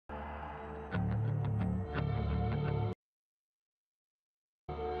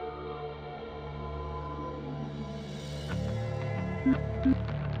The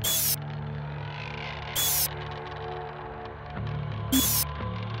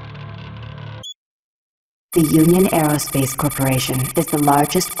Union Aerospace Corporation is the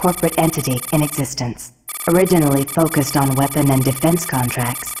largest corporate entity in existence. Originally focused on weapon and defense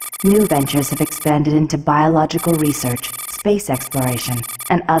contracts, new ventures have expanded into biological research, space exploration,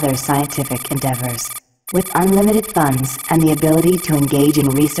 and other scientific endeavors. With unlimited funds and the ability to engage in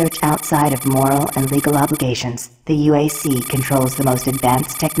research outside of moral and legal obligations, the UAC controls the most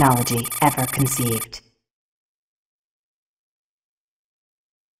advanced technology ever conceived.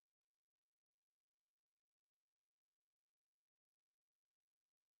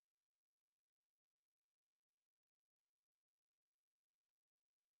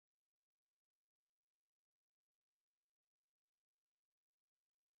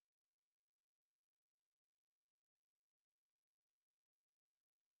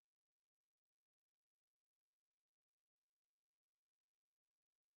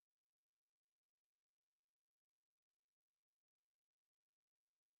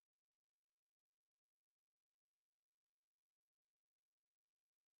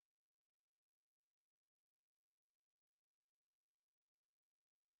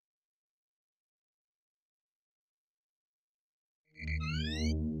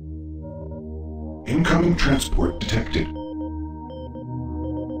 Incoming transport detected.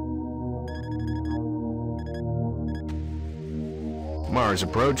 Mars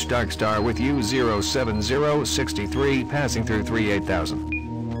approach, Dark Star with you, 07063, passing through 38,000.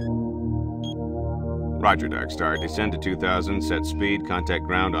 Roger, Dark Star. Descend to 2000, set speed, contact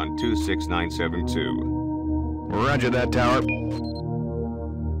ground on 26972. Roger that, Tower.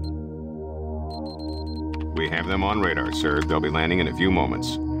 We have them on radar, sir. They'll be landing in a few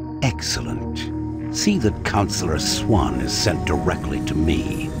moments. Excellent. See that Counselor Swan is sent directly to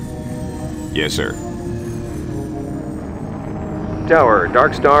me. Yes, sir. Tower,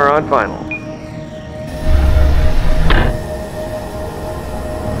 Dark Star on final.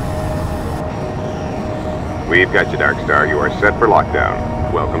 We've got you, Dark Star. You are set for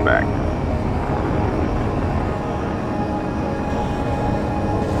lockdown. Welcome back.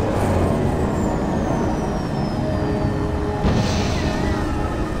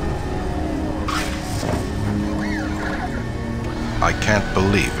 I can't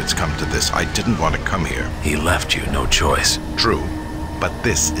believe it's come to this. I didn't want to come here. He left you no choice. True, but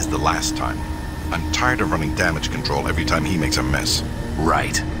this is the last time. I'm tired of running damage control every time he makes a mess.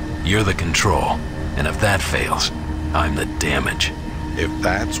 Right. You're the control. And if that fails, I'm the damage. If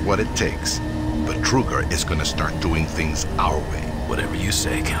that's what it takes, the Truger is gonna start doing things our way. Whatever you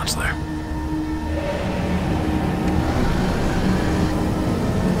say, Counselor.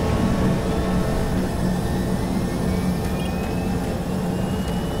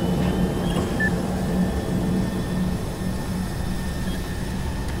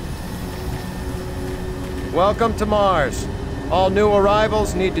 Welcome to Mars. All new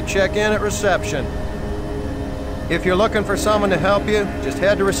arrivals need to check in at reception. If you're looking for someone to help you, just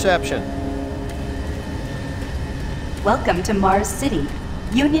head to reception. Welcome to Mars City,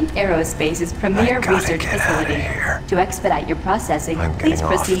 Union Aerospace's premier research facility. To expedite your processing, please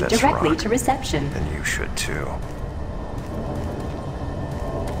proceed directly to reception. And you should too.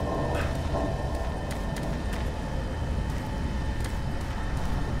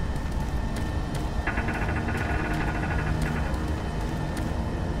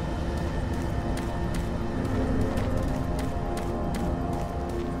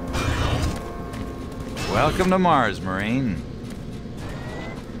 Welcome to Mars, Marine.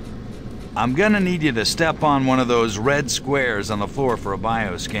 I'm gonna need you to step on one of those red squares on the floor for a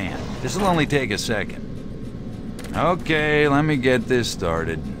bioscan. This'll only take a second. Okay, let me get this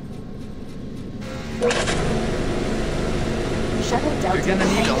started. You're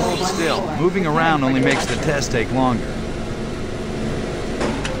gonna need to hold still. Moving around only makes the test take longer.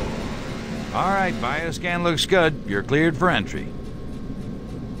 Alright, bioscan looks good. You're cleared for entry.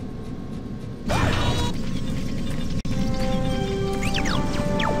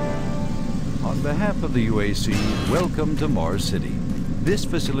 On behalf of the UAC, welcome to Mars City. This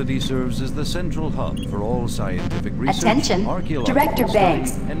facility serves as the central hub for all scientific research. Attention, Director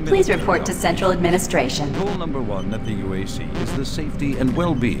Banks, please report to Central Administration. Goal number one at the UAC is the safety and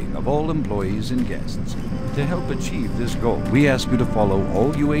well-being of all employees and guests. To help achieve this goal, we ask you to follow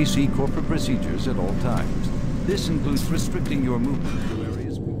all UAC corporate procedures at all times. This includes restricting your movement to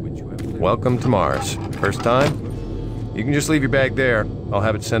areas for which you have... Welcome to Mars. First time? You can just leave your bag there. I'll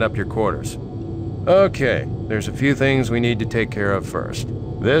have it sent up to your quarters. Okay, there's a few things we need to take care of first.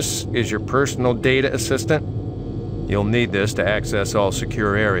 This is your personal data assistant. You'll need this to access all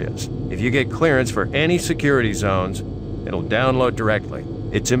secure areas. If you get clearance for any security zones, It'll download directly.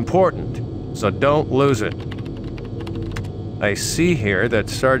 It's important, so don't lose it. I see here that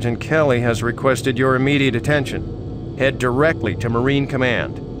Sergeant Kelly has requested your immediate attention. Head directly to Marine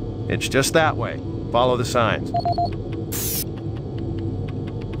Command. It's just that way. Follow the signs.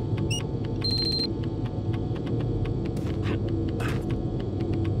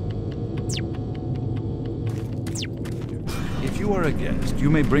 If you are a guest, you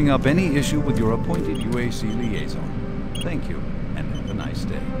may bring up any issue with your appointed UAC liaison. Thank you, and have a nice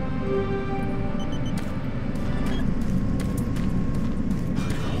day.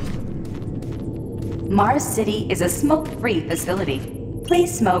 Mars City is a smoke-free facility.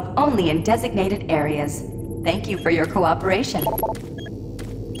 Please smoke only in designated areas. Thank you for your cooperation.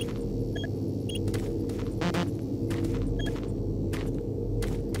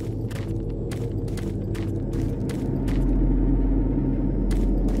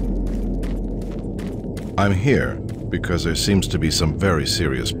 I'm here because there seems to be some very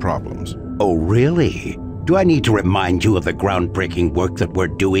serious problems. Oh, really? Do I need to remind you of the groundbreaking work that we're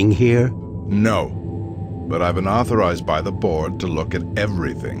doing here? No. But I've been authorized by the board to look at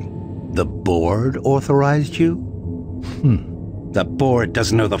everything. The board authorized you? The board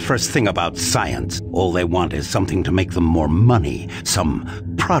doesn't know the first thing about science. All they want is something to make them more money,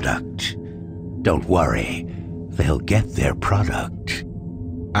 some product. Don't worry, they'll get their product.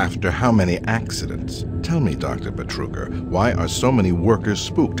 After how many accidents? Tell me, Dr. Betruger, why are so many workers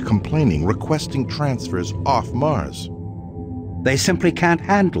spooked, complaining, requesting transfers off Mars? They simply can't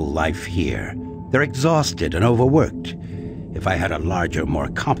handle life here. They're exhausted and overworked. If I had a larger, more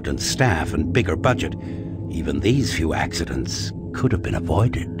competent staff and bigger budget, even these few accidents could have been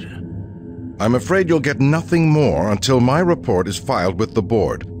avoided. I'm afraid you'll get nothing more until my report is filed with the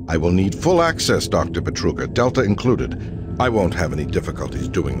board. I will need full access, Dr. Betruger, Delta included. I won't have any difficulties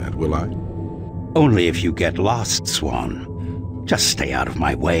doing that, will I? Only if you get lost, Swan. Just stay out of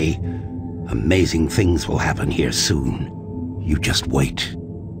my way. Amazing things will happen here soon. You just wait.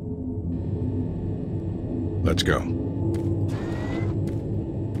 Let's go.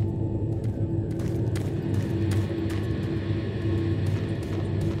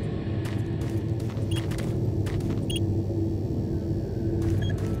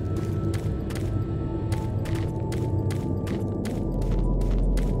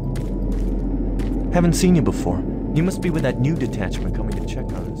 Haven't seen you before. You must be with that new detachment coming to check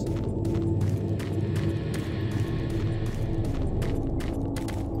on us.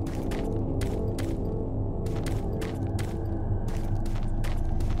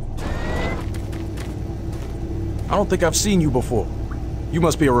 I don't think I've seen you before. You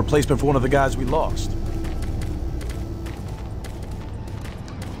must be a replacement for one of the guys we lost.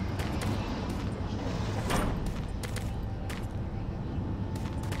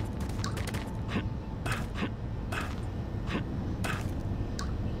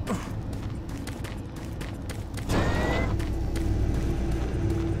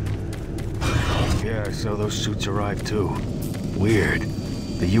 Yeah, I saw those suits arrive too. Weird.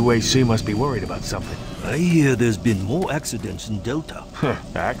 The UAC must be worried about something. I hear there's been more accidents in Delta.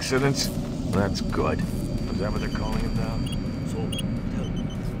 Accidents? That's good. Is that what they're calling them now? So, tell me,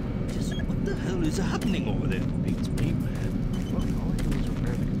 just what the hell is happening over there? Beats me, man. Look, all I do is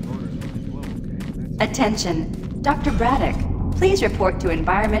repair the controllers when they blow, okay? Attention. Dr. Braddock, please report to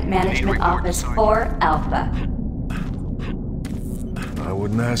Environment Management Office 4 Alpha. I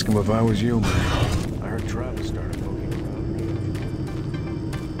wouldn't ask him if I was you, man. I heard Travis started poking around.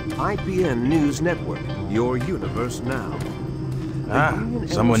 IBM News Network, your universe now.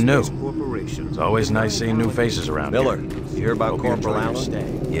 Someone new. It's always nice seeing new faces around Miller, here. you hear about Corporal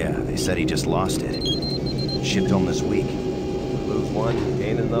Allen? Yeah, they said he just lost it. Shipped home this week. Lose one,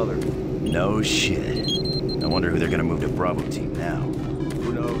 gain another. No shit. I wonder who they're gonna move to Bravo Team now.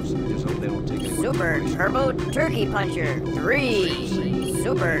 Who knows? Just hope they don't take any Super Turbo Turkey Puncher 3.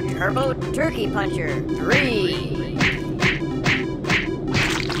 Super Turbo Turkey Puncher 3.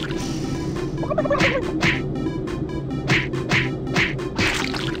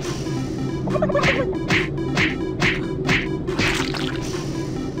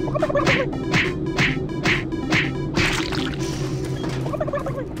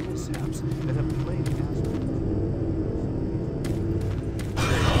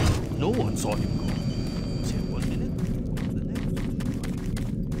 No one saw him go. Say 1 minute.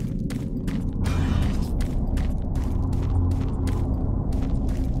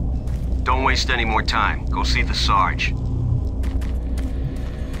 Don't waste any more time. Go see the Sarge.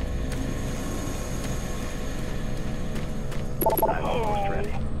 I'm almost ready.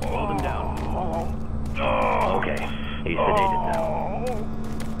 Hold him down. Okay, he's sedated now.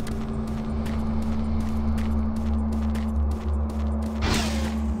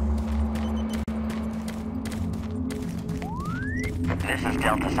 This is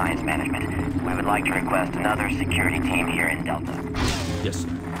Delta Science Management. We would like to request another security team here in Delta. Yes, sir.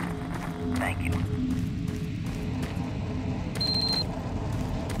 Thank you.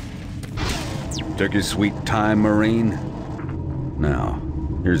 Took your sweet time, Marine? Now,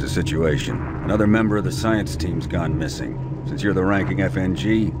 here's the situation. Another member of the science team's gone missing. Since you're the ranking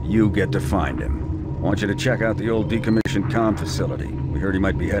FNG, you get to find him. I want you to check out the old decommissioned comm facility. We heard he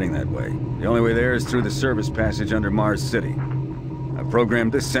might be heading that way. The only way there is through the service passage under Mars City. I've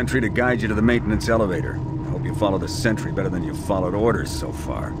programmed this sentry to guide you to the maintenance elevator. I hope you follow the sentry better than you've followed orders so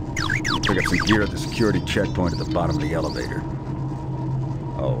far. Pick up some gear at the security checkpoint at the bottom of the elevator.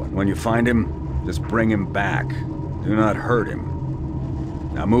 Oh, and when you find him, just bring him back. Do not hurt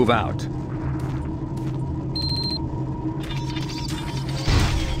him. Now move out.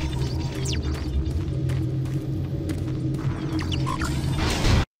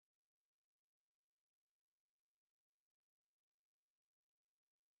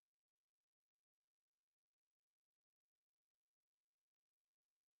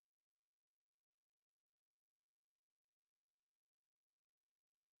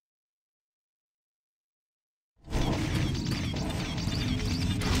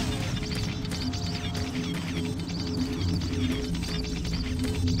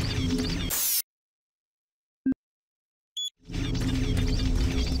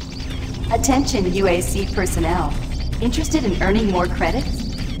 Attention UAC personnel. Interested in earning more credits?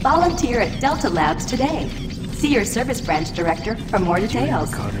 Volunteer at Delta Labs today. See your service branch director for more details.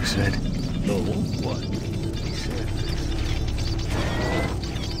 What Carter said? No, what? He said...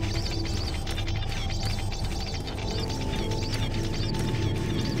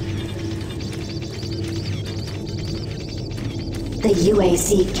 The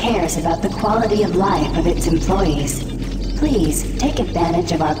UAC cares about the quality of life of its employees. Please take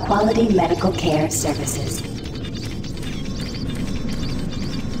advantage of our quality medical care services.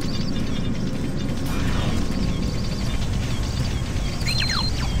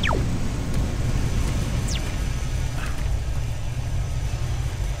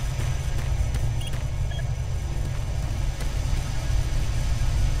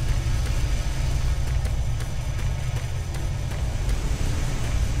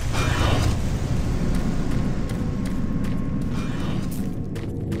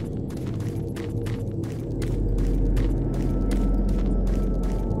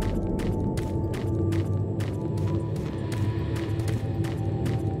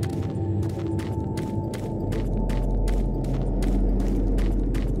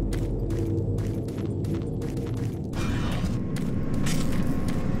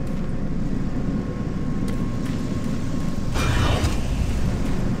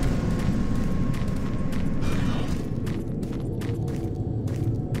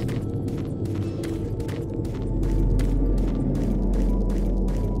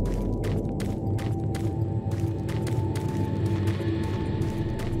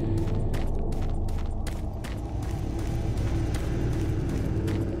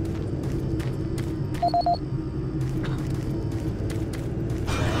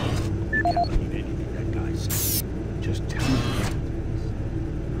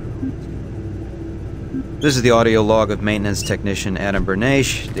 This is the audio log of maintenance technician Adam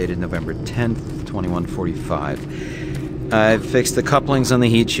Bernache, dated November 10th, 2145. I fixed the couplings on the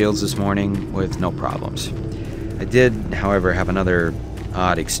heat shields this morning with no problems. I did, however, have another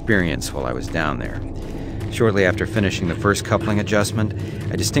odd experience while I was down there. Shortly after finishing the first coupling adjustment,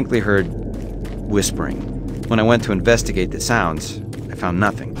 I distinctly heard whispering. When I went to investigate the sounds, I found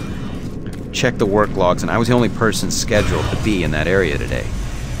nothing. I checked the work logs, and I was the only person scheduled to be in that area today.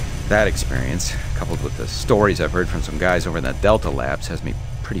 That experience, coupled with the stories I've heard from some guys over in that Delta Labs, has me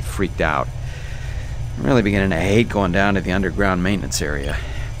pretty freaked out. I'm really beginning to hate going down to the underground maintenance area.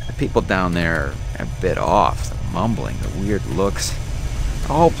 The people down there are a bit off. The mumbling, the weird looks. The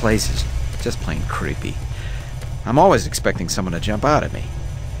whole place is just plain creepy. I'm always expecting someone to jump out at me.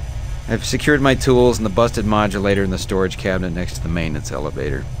 I've secured my tools and the busted modulator in the storage cabinet next to the maintenance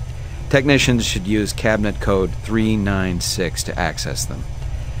elevator. Technicians should use cabinet code 396 to access them.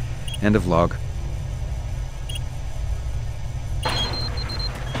 End of log.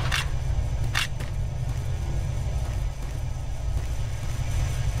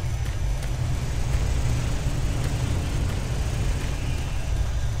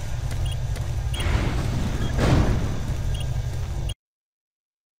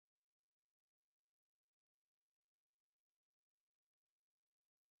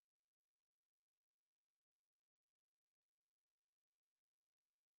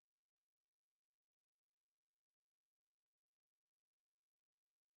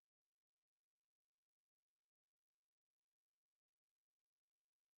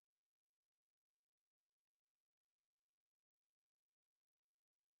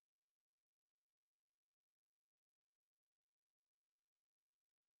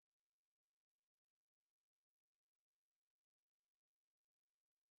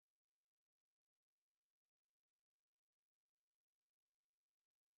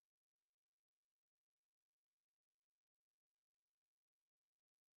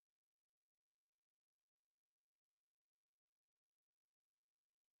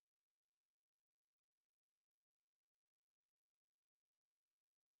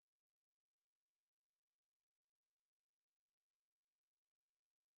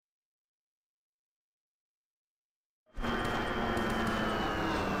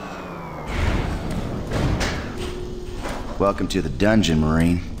 Welcome to the dungeon,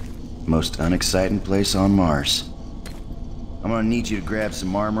 Marine. Most unexciting place on Mars. I'm gonna need you to grab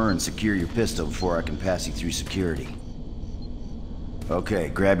some armor and secure your pistol before I can pass you through security. Okay,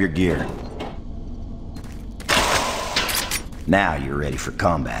 grab your gear. Now you're ready for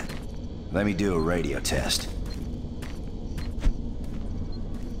combat. Let me do a radio test.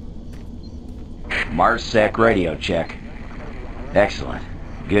 MarsSec radio check. Excellent.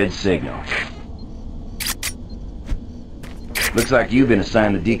 Good signal. Looks like you've been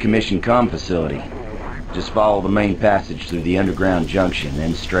assigned the decommissioned comm facility. Just follow the main passage through the underground junction,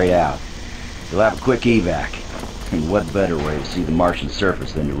 then straight out. You'll have a quick evac. And what better way to see the Martian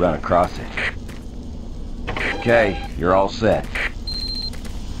surface than to run across it? Okay, you're all set.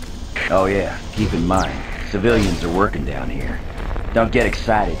 Oh yeah, keep in mind, civilians are working down here. Don't get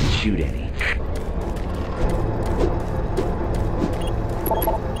excited and shoot any.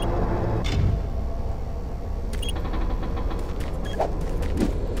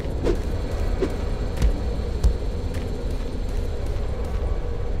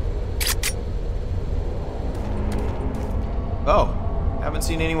 Oh, haven't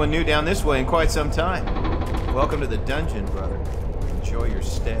seen anyone new down this way in quite some time. Welcome to the dungeon, brother. Enjoy your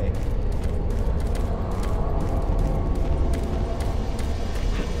stay.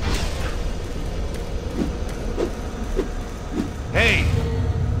 Hey!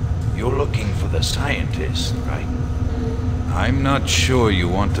 You're looking for the scientist, right? I'm not sure you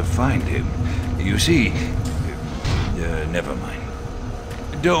want to find him. You see... never mind.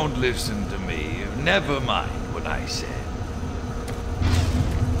 Don't listen to me. Never mind what I said.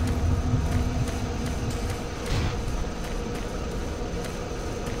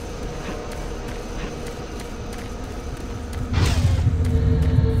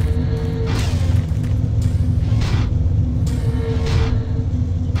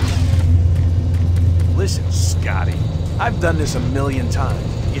 Listen, Scotty, I've done this 1,000,000 times.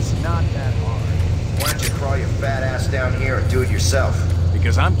 It's not that hard. Why don't you crawl your fat ass down here and do it yourself?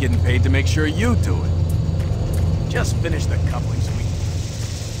 Because I'm getting paid to make sure you do it. Just finish the couplings, we...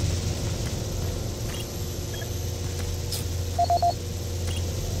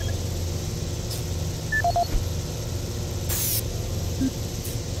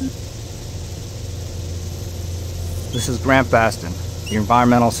 This is Grant Baston, the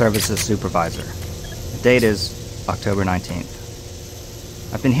Environmental Services Supervisor. The date is October 19th.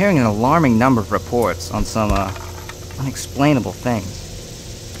 I've been hearing an alarming number of reports on some, unexplainable things.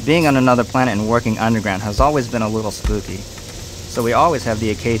 Being on another planet and working underground has always been a little spooky, so we always have the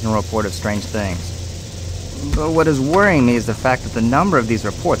occasional report of strange things. But what is worrying me is the fact that the number of these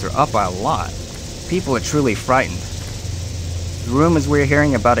reports are up by a lot. People are truly frightened. The rumors we're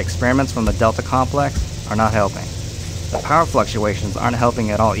hearing about experiments from the Delta Complex are not helping. The power fluctuations aren't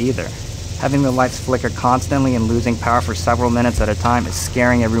helping at all either. Having the lights flicker constantly and losing power for several minutes at a time is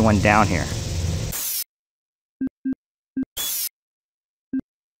scaring everyone down here.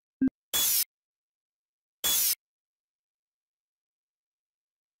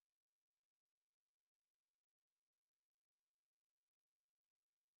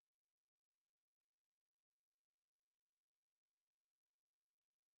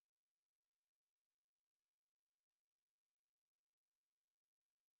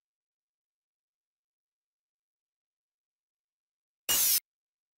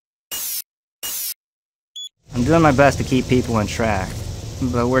 I'm doing my best to keep people on track,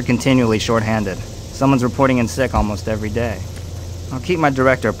 but we're continually short-handed. Someone's reporting in sick almost every day. I'll keep my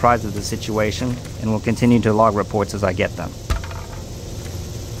director apprised of the situation, and will continue to log reports as I get them.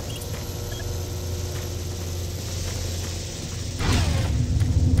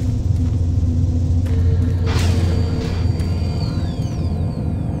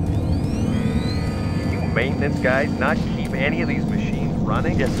 You maintenance guys not keep any of these machines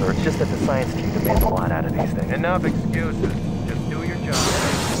running? Yes, sir. It's just that the science team demands a lot out of these things. Enough excuses. Just do your job.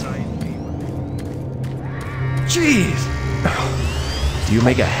 Jeez! Do you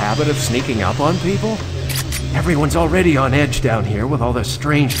make a habit of sneaking up on people? Everyone's already on edge down here with all the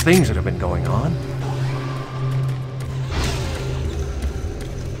strange things that have been going on.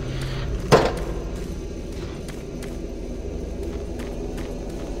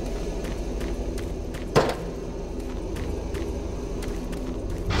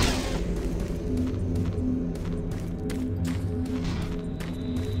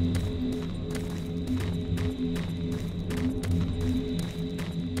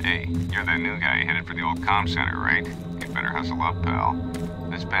 You're that new guy headed for the old comm center, right? You'd better hustle up, pal.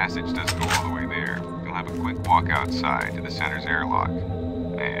 This passage doesn't go all the way there. You'll have a quick walk outside to the center's airlock.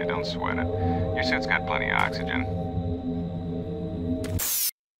 Hey, don't sweat it. Your suit's got plenty of oxygen.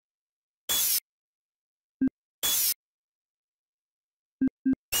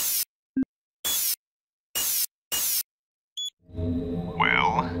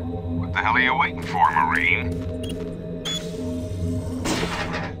 hell are you waiting for, Marine?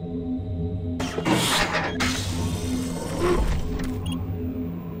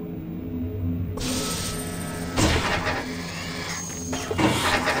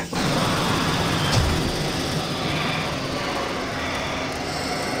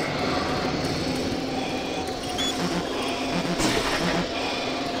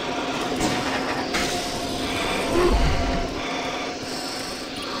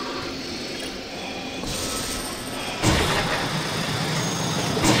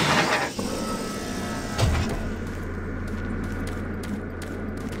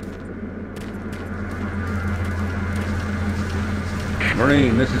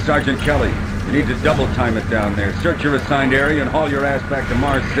 Marine, this is Sergeant Kelly. You need to double time it down there. Search your assigned area and haul your ass back to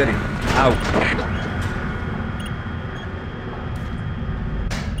Mars City. Out.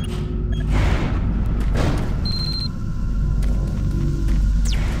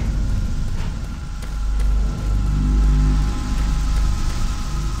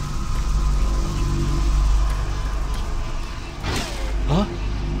 Huh?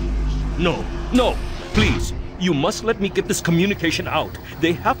 No, no, please. You must let me get this communication out.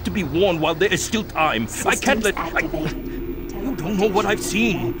 They have to be warned while there is still time. I can't let... You don't know what I've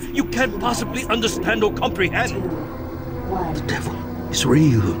seen. You can't possibly understand or comprehend. The devil is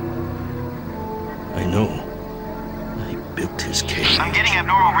real. I know. I built his cage. I'm getting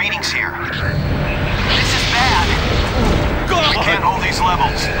abnormal readings here. This is bad. God! We can't hold these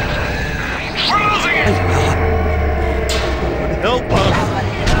levels. We're losing it! Help us!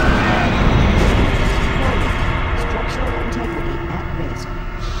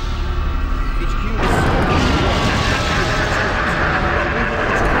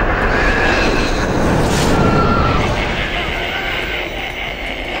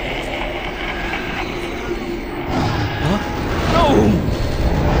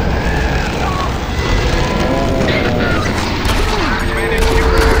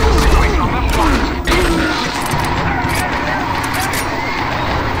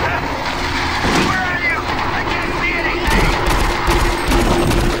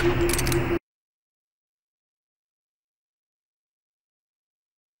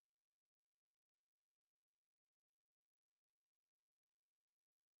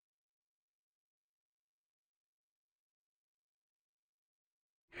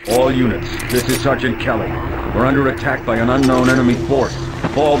 All units, this is Sergeant Kelly. We're under attack by an unknown enemy force.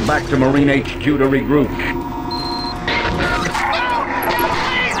 Fall back to Marine HQ to regroup.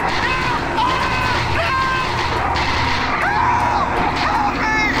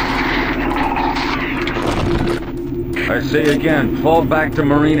 I say again, fall back to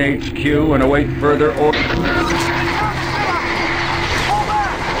Marine HQ and await further orders.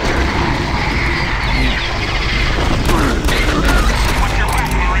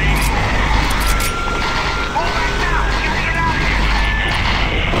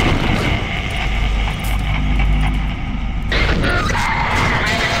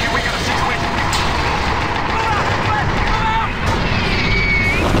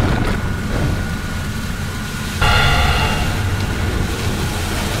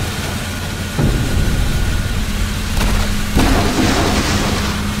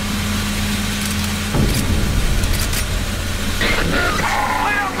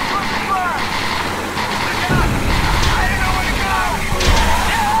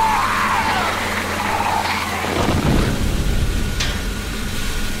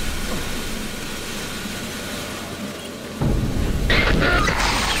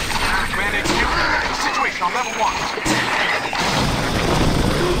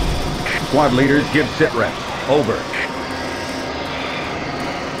 Squad leaders, give sit reps. Over.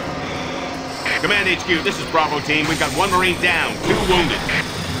 Command HQ, this is Bravo team. We've got 1 Marine down, 2 wounded.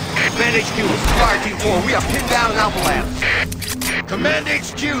 Command HQ, this is Fire Team 4. We are pinned down in Alpha Labs. Command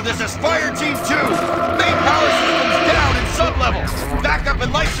HQ, this is Fire Team 2. Main power systems down in sub-level. Backup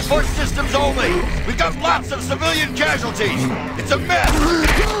and life support systems only. We've got lots of civilian casualties. It's a mess.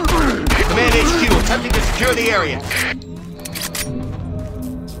 Command HQ, attempting to secure the area.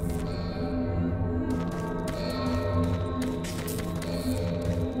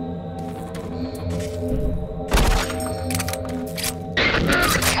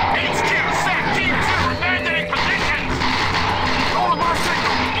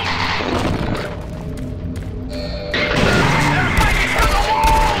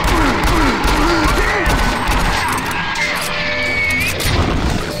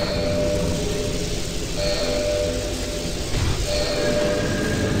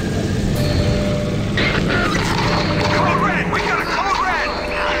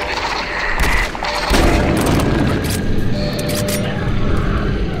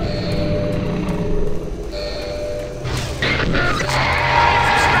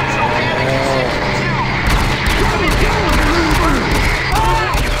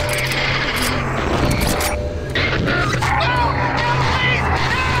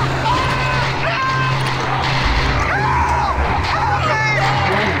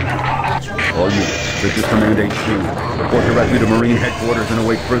 This is Command HQ. Report directly to Marine Headquarters and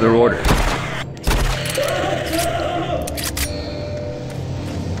await further orders.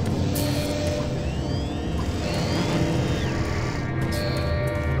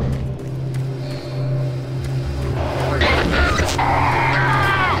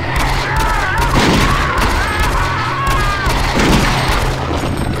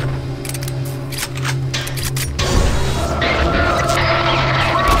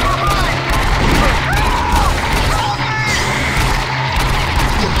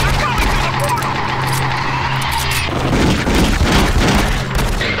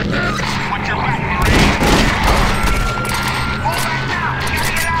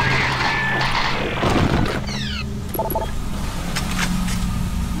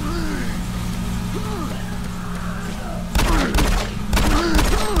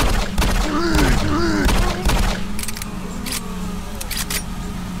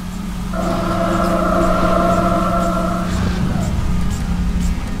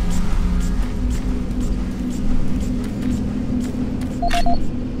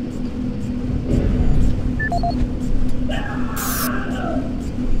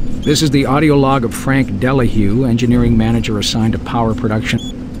 This is the audio log of Frank Delahue, engineering manager assigned to power production.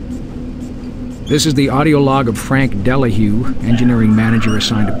 This is the audio log of Frank Delahue, engineering manager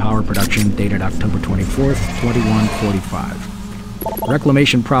assigned to power production, dated October 24th, 2145.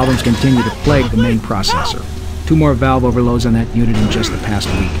 Reclamation problems continue to plague the main processor. 2 more valve overloads on that unit in just the past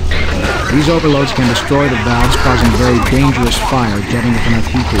week. These overloads can destroy the valves, causing very dangerous fire, jetting up enough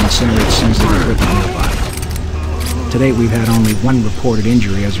heat to incinerate sensitive equipment nearby. To date, we've had only 1 reported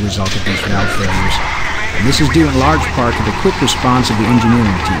injury as a result of these valve failures, and this is due in large part to the quick response of the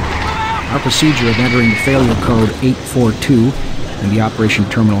engineering team. Our procedure of entering the failure code 842 in the operation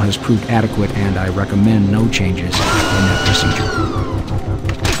terminal has proved adequate, and I recommend no changes in that procedure.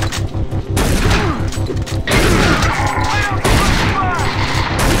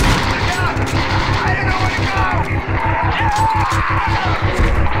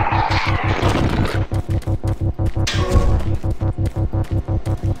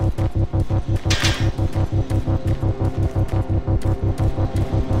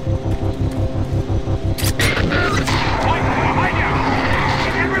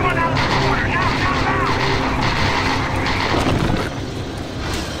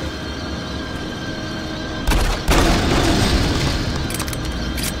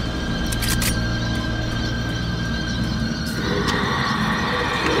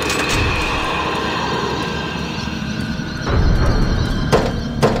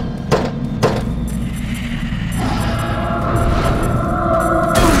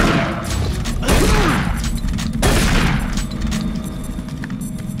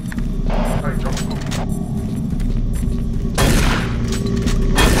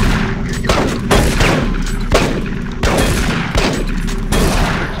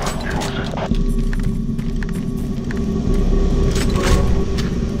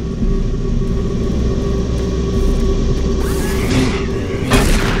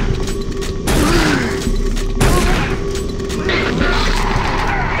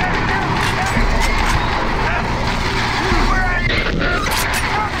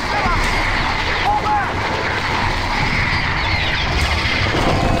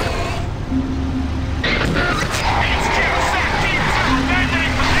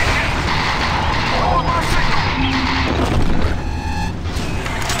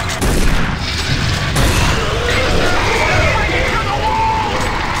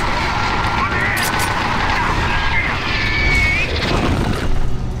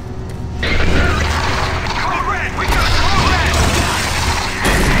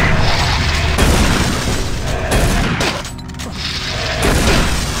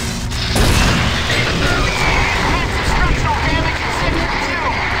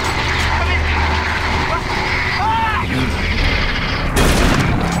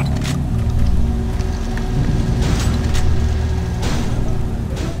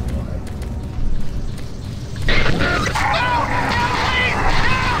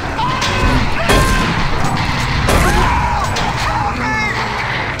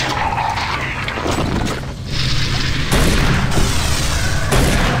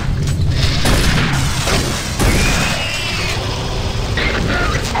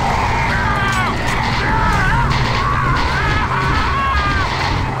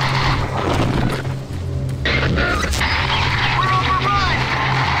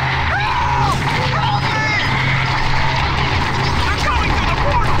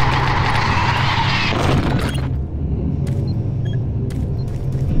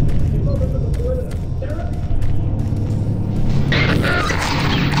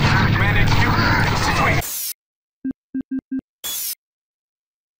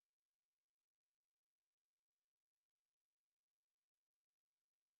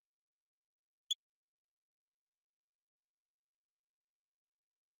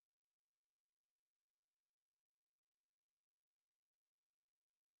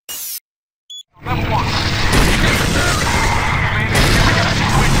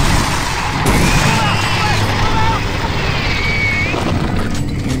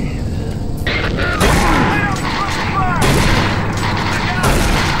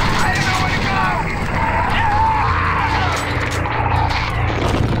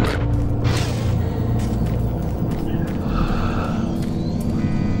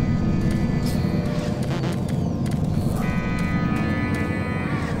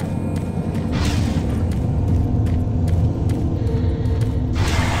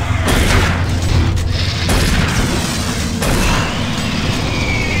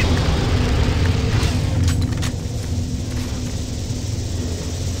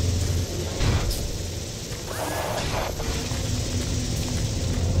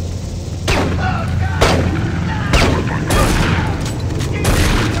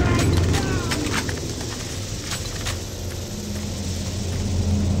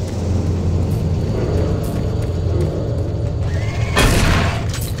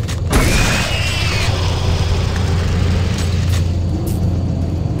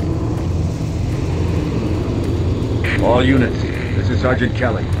 All units, this is Sergeant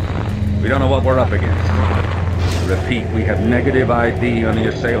Kelly. We don't know what we're up against. Repeat, we have negative ID on the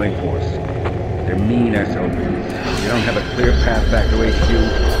assailing force. They're mean SOBs. We don't have a clear path back to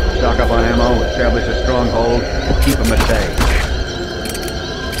HQ. Stock up on ammo, establish a stronghold, and keep them at bay.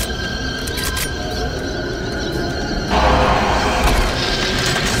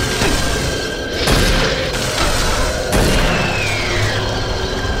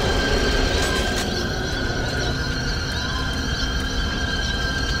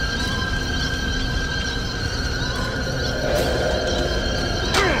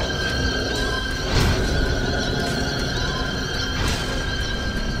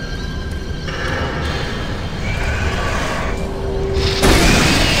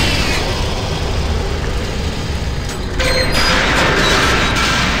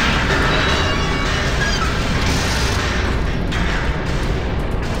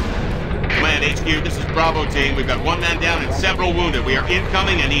 Bravo team, we've got one man down and several wounded. We are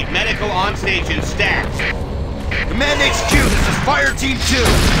incoming and need medical on station stat. Command HQ, this is Fire Team 2.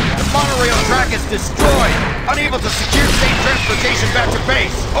 The monorail track is destroyed. Unable to secure safe transportation back to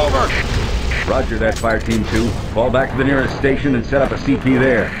base. Over. Roger that, Fire Team 2. Fall back to the nearest station and set up a CP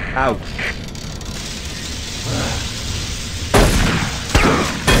there. Out.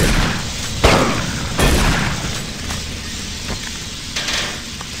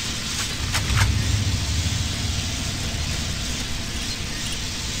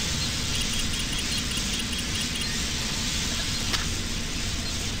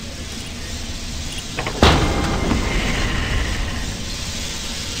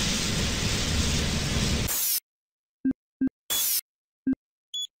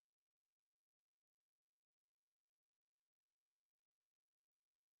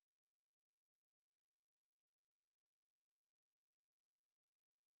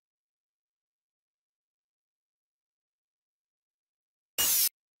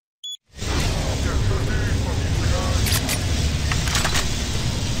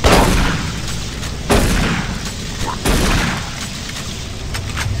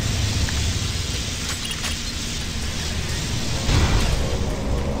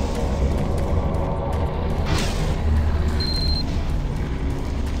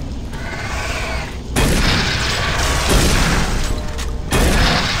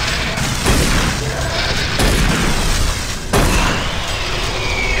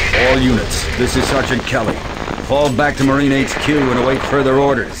 All units, this is Sergeant Kelly. Fall back to Marine HQ and await further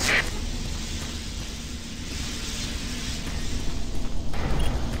orders.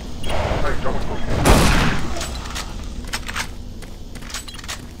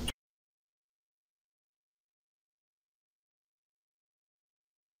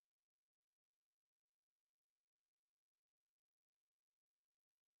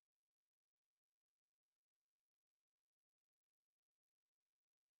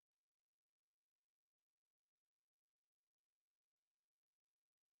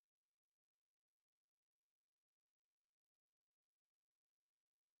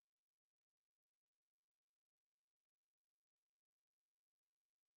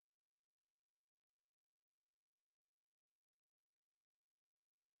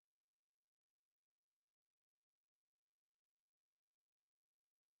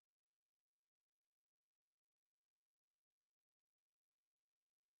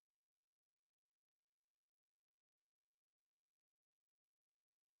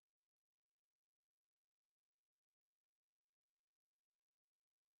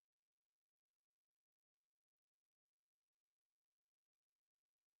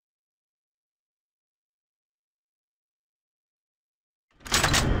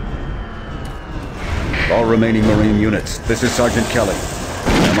 All remaining Marine units, this is Sergeant Kelly.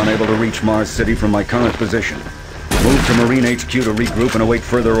 I'm unable to reach Mars City from my current position. Move to Marine HQ to regroup and await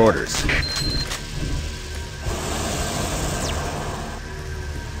further orders.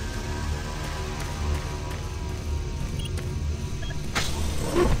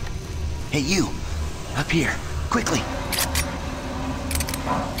 Hey, you! Up here, quickly!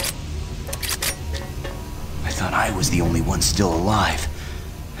 I thought I was the only one still alive.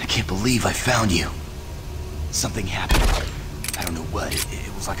 I can't believe I found you. Something happened. I don't know what.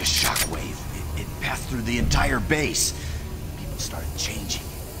 It was like a shockwave. It passed through the entire base. People started changing.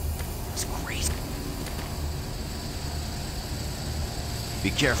 It was crazy. Be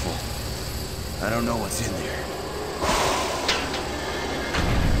careful. I don't know what's in there.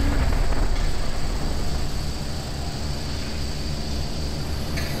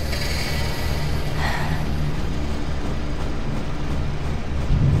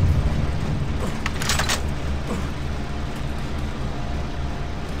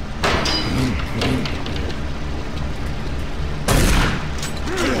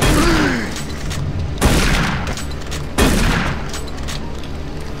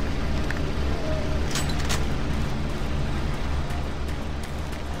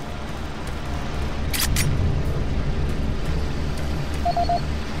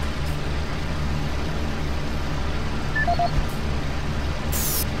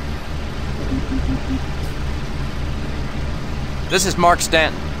 This is Mark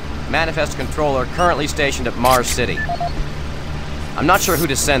Stanton, Manifest Controller currently stationed at Mars City. I'm not sure who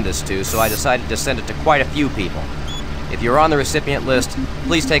to send this to, so I decided to send it to quite a few people. If you're on the recipient list,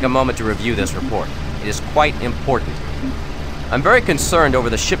 please take a moment to review this report. It is quite important. I'm very concerned over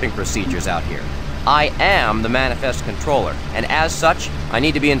the shipping procedures out here. I am the Manifest Controller, and as such, I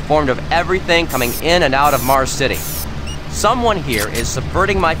need to be informed of everything coming in and out of Mars City. Someone here is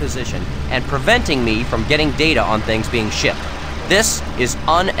subverting my position and preventing me from getting data on things being shipped. This is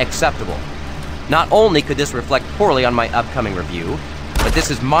unacceptable. Not only could this reflect poorly on my upcoming review, but this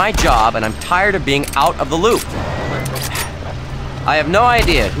is my job and I'm tired of being out of the loop. I have no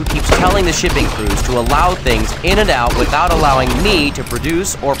idea who keeps telling the shipping crews to allow things in and out without allowing me to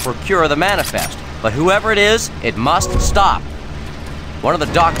produce or procure the manifest. But whoever it is, it must stop. One of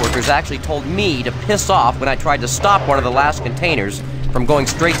the dock workers actually told me to piss off when I tried to stop one of the last containers from going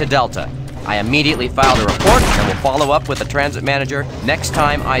straight to Delta. I immediately filed a report and will follow up with the transit manager next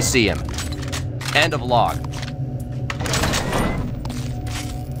time I see him. End of log.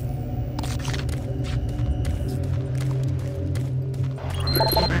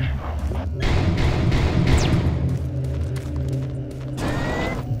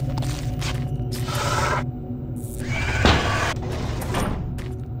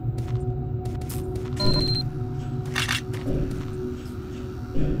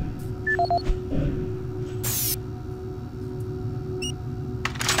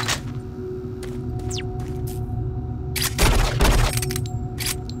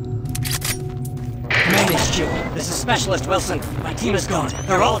 This is Specialist Wilson. My team is gone.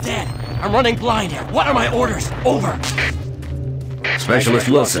 They're all dead. I'm running blind here. What are my orders? Over. Specialist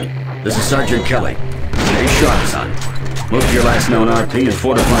Wilson, this is Sergeant Kelly. Stay sharp, son. Move to your last known RP and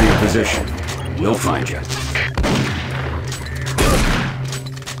fortify your position. We'll find you.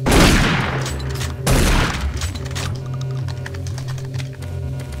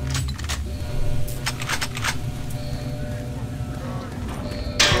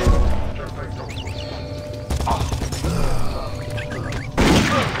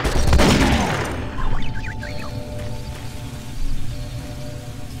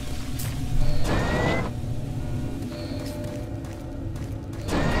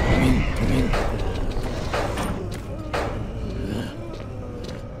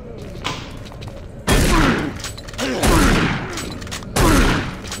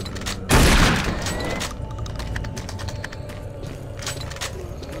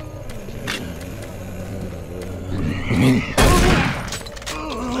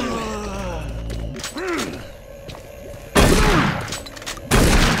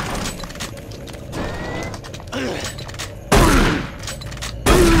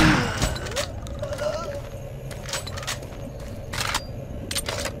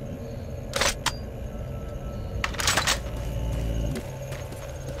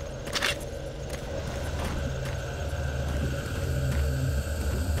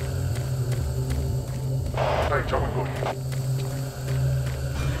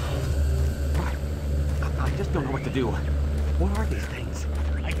 I just don't know what to do. What are these things?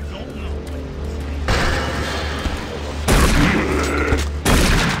 I don't know.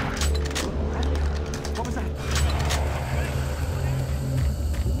 What was that?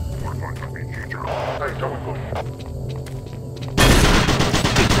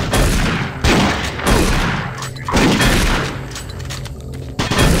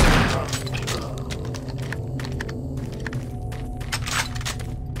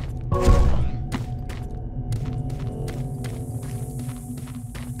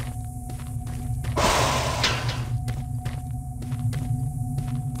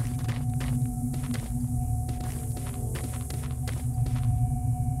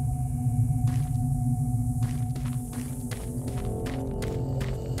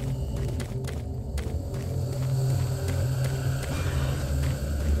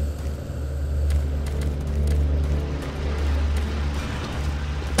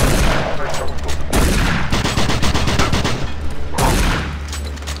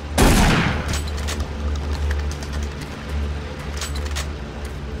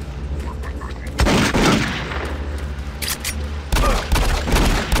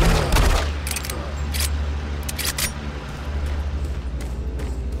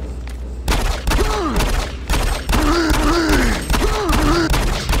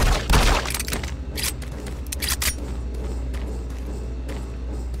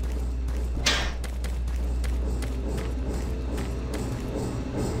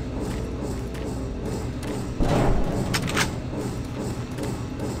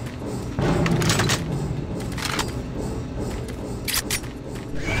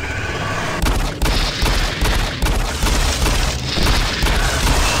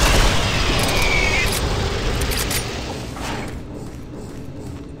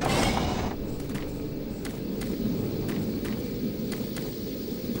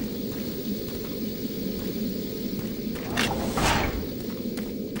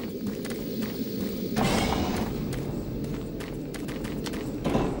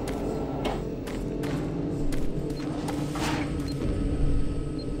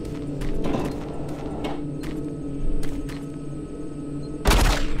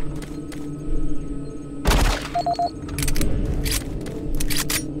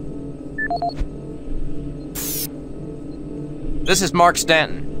 This is Mark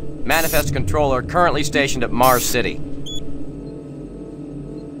Stanton, Manifest Controller, currently stationed at Mars City.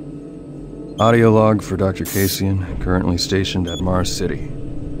 Audio log for Dr. Cassian, currently stationed at Mars City.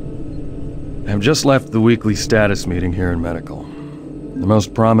 I have just left the weekly status meeting here in Medical. The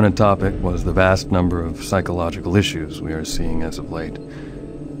most prominent topic was the vast number of psychological issues we are seeing as of late.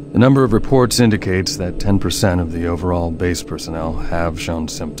 The number of reports indicates that 10% of the overall base personnel have shown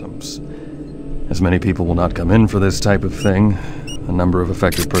symptoms. As many people will not come in for this type of thing, the number of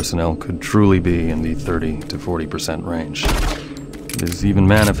affected personnel could truly be in the 30 to 40% range. It has even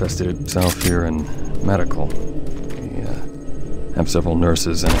manifested itself here in Medical. We have several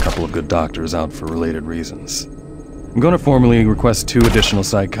nurses and a couple of good doctors out for related reasons. I'm going to formally request 2 additional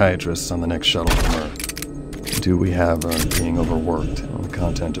psychiatrists on the next shuttle from Earth. The 2 we have are being overworked, and the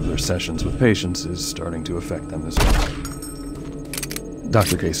content of their sessions with patients is starting to affect them as well.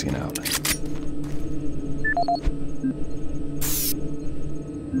 Dr. Cassian out.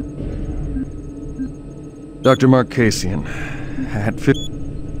 Dr. Mark Cassian, at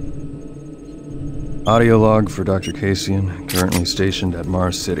audio log for Dr. Cassian, currently stationed at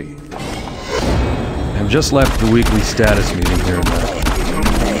Mars City. I have just left the weekly status meeting here in Medical.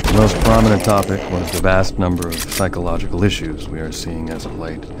 The most prominent topic was the vast number of psychological issues we are seeing as of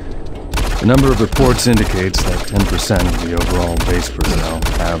late. The number of reports indicates that 10% of the overall base personnel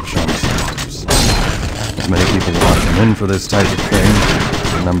have shown symptoms. As many people want to come in for this type of thing,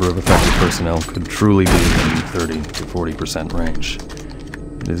 the number of affected personnel could truly be in the 30 to 40% range.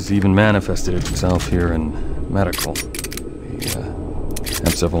 It has even manifested itself here in Medical. We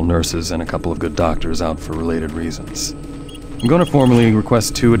have several nurses and a couple of good doctors out for related reasons. I'm going to formally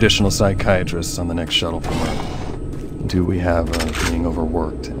request 2 additional psychiatrists on the next shuttle from Earth. The 2 we have are being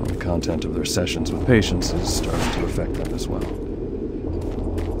overworked, and the content of their sessions with patients is starting to affect them as well.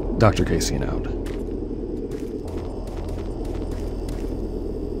 Dr. Cassian out.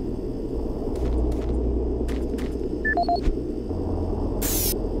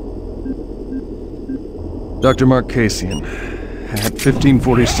 Dr. Mark Cassian, at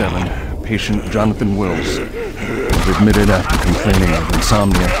 1547, patient Jonathan Wills was admitted after complaining of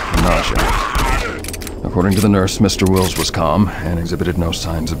insomnia and nausea. According to the nurse, Mr. Wills was calm and exhibited no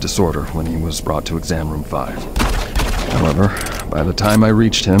signs of disorder when he was brought to exam room 5. However, by the time I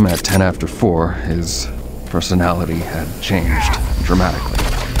reached him at 10 after 4, his personality had changed dramatically.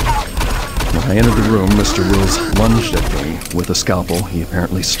 When I entered the room, Mr. Wills lunged at me with a scalpel he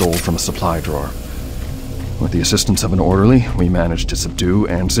apparently stole from a supply drawer. With the assistance of an orderly, we managed to subdue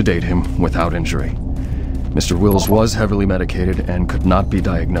and sedate him without injury. Mr. Wills was heavily medicated and could not be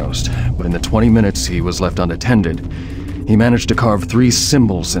diagnosed, but in the 20 minutes he was left unattended, he managed to carve 3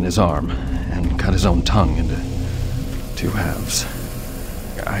 symbols in his arm and cut his own tongue into 2 halves.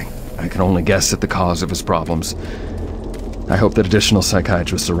 I can only guess at the cause of his problems. I hope that additional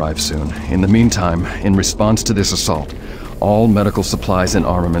psychiatrists arrive soon. In the meantime, in response to this assault, all medical supplies and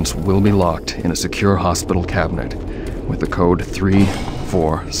armaments will be locked in a secure hospital cabinet with the code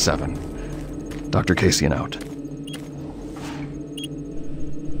 347. Dr. Cassian out.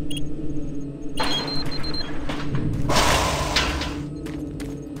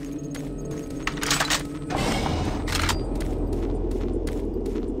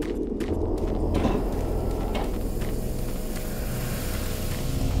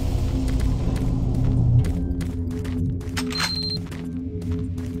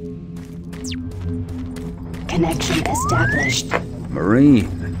 Connection established. Marine,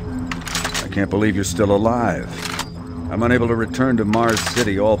 I can't believe you're still alive. I'm unable to return to Mars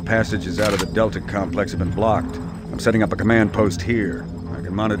City. All passages out of the Delta complex have been blocked. I'm setting up a command post here. I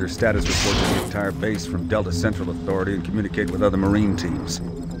can monitor status reports of the entire base from Delta Central Authority and communicate with other Marine teams.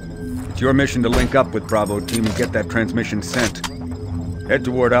 It's your mission to link up with Bravo Team and get that transmission sent. Head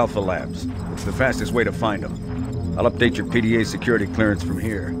toward Alpha Labs. It's the fastest way to find them. I'll update your PDA security clearance from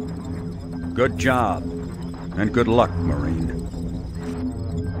here. Good job. And good luck, Marine.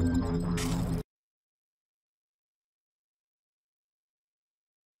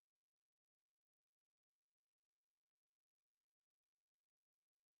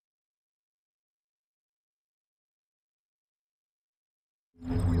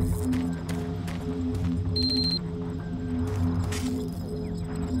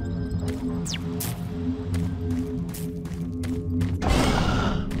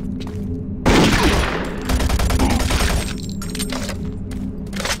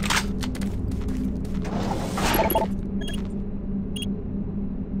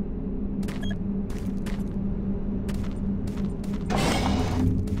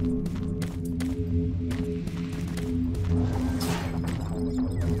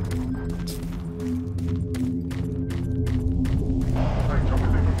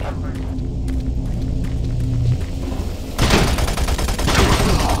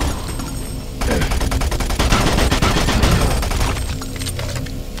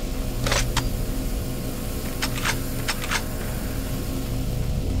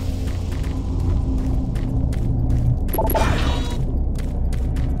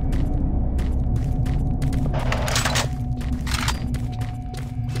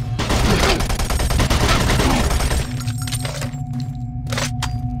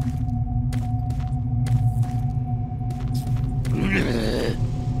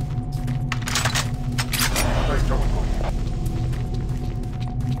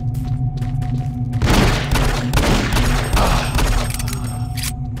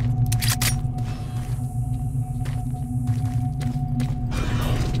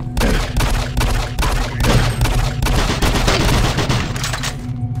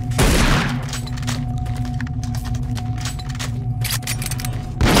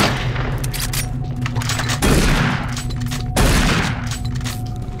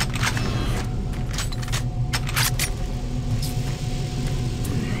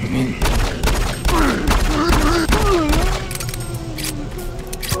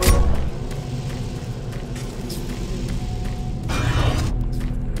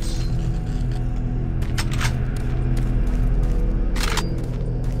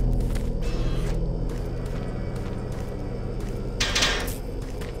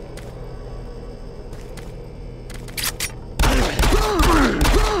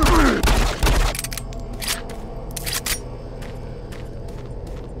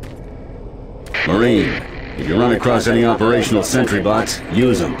 Marine, if you run across any operational sentry bots,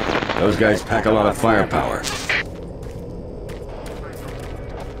 use them. Those guys pack a lot of firepower.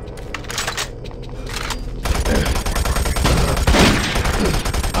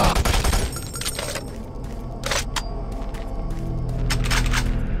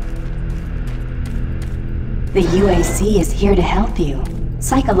 The UAC is here to help you.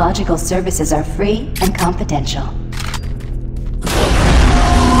 Psychological services are free and confidential.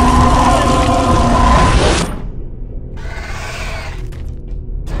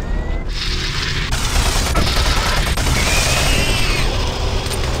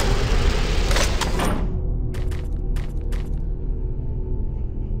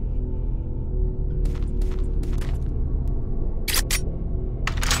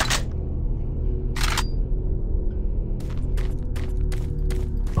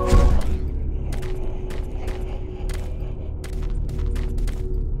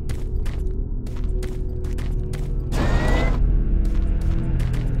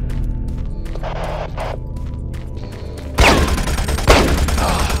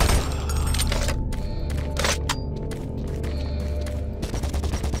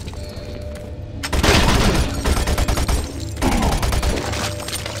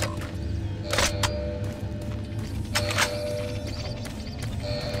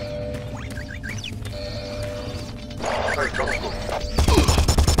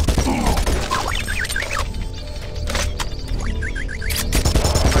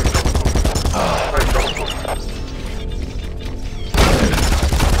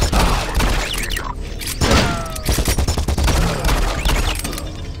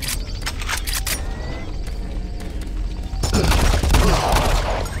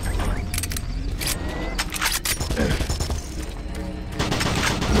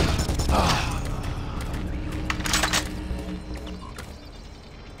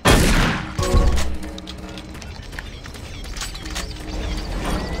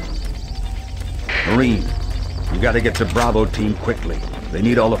 Marine, you gotta get to Bravo team quickly. They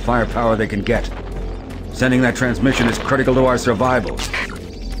need all the firepower they can get. Sending that transmission is critical to our survival.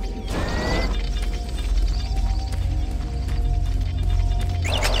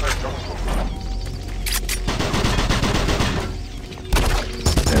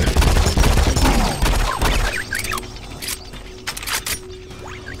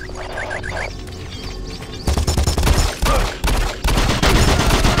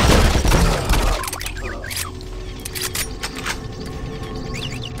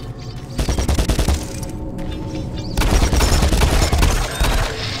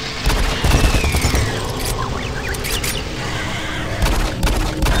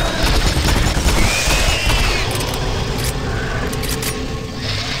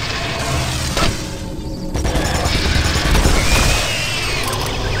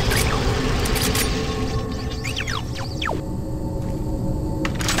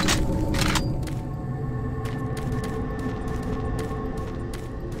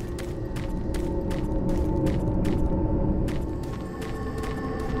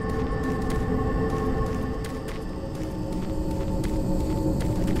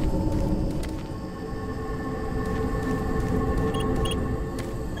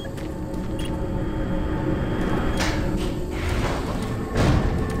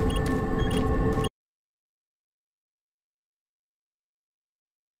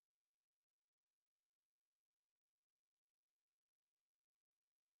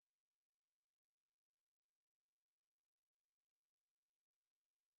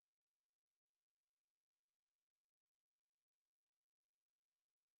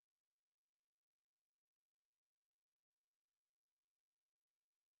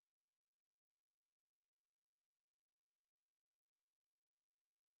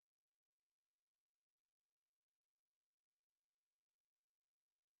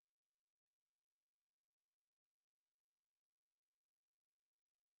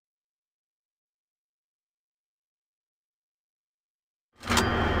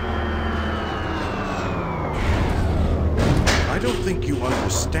 I don't think you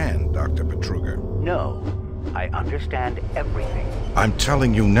understand, Dr. Betruger. No, I understand everything. I'm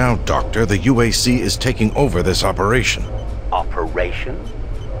telling you now, Doctor, the UAC is taking over this operation. Operation?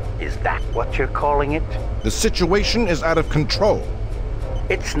 Is that what you're calling it? The situation is out of control.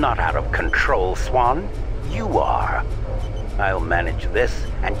 It's not out of control, Swan. You are. I'll manage this,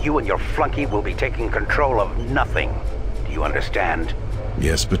 and you and your flunky will be taking control of nothing. Do you understand?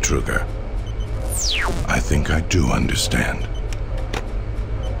 Yes, Betruger. I think I do understand.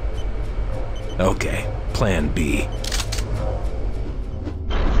 Okay, Plan B.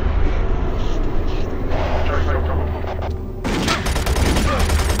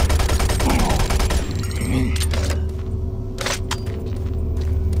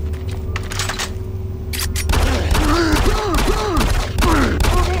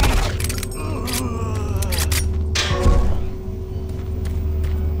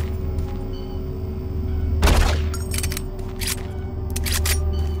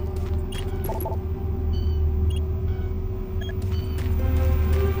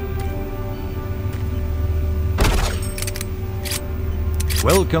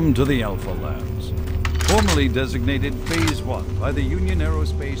 Welcome to the Alpha Labs. Formerly designated Phase 1 by the Union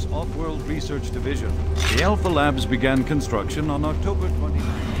Aerospace Off-World Research Division, the Alpha Labs began construction on October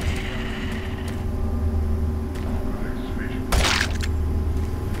 29th.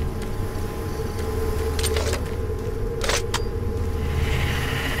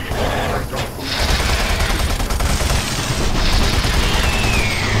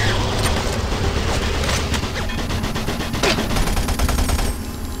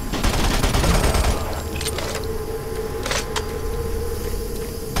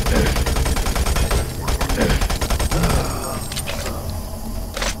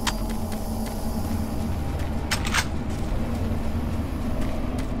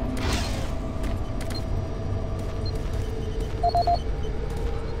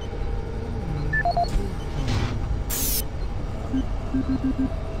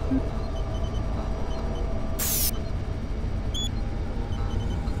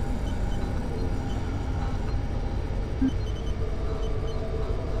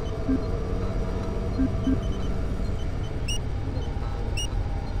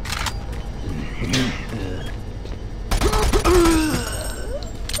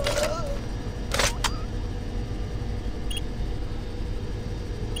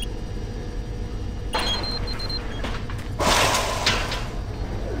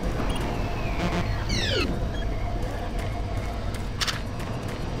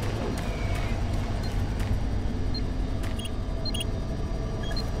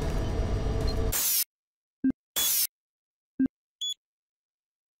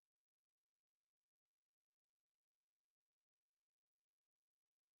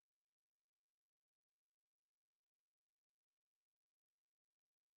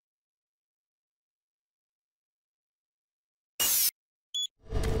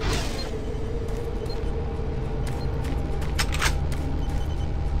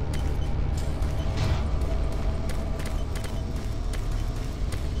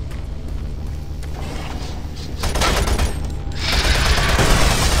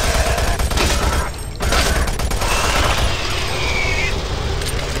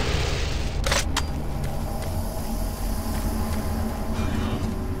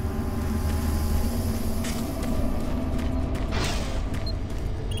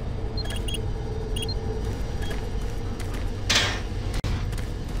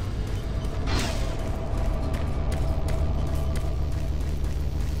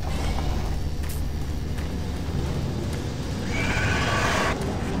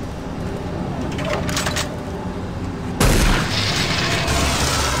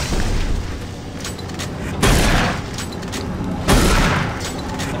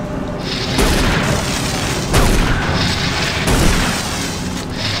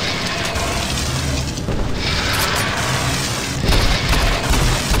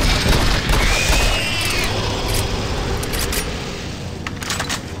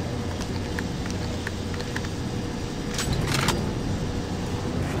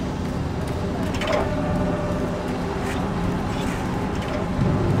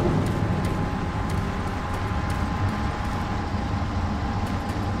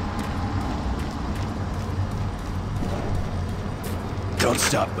 Don't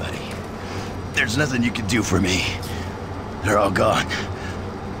stop, buddy. There's nothing you can do for me. They're all gone.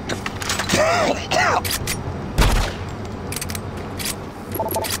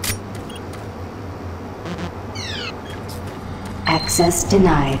 Access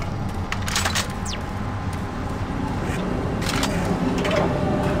denied.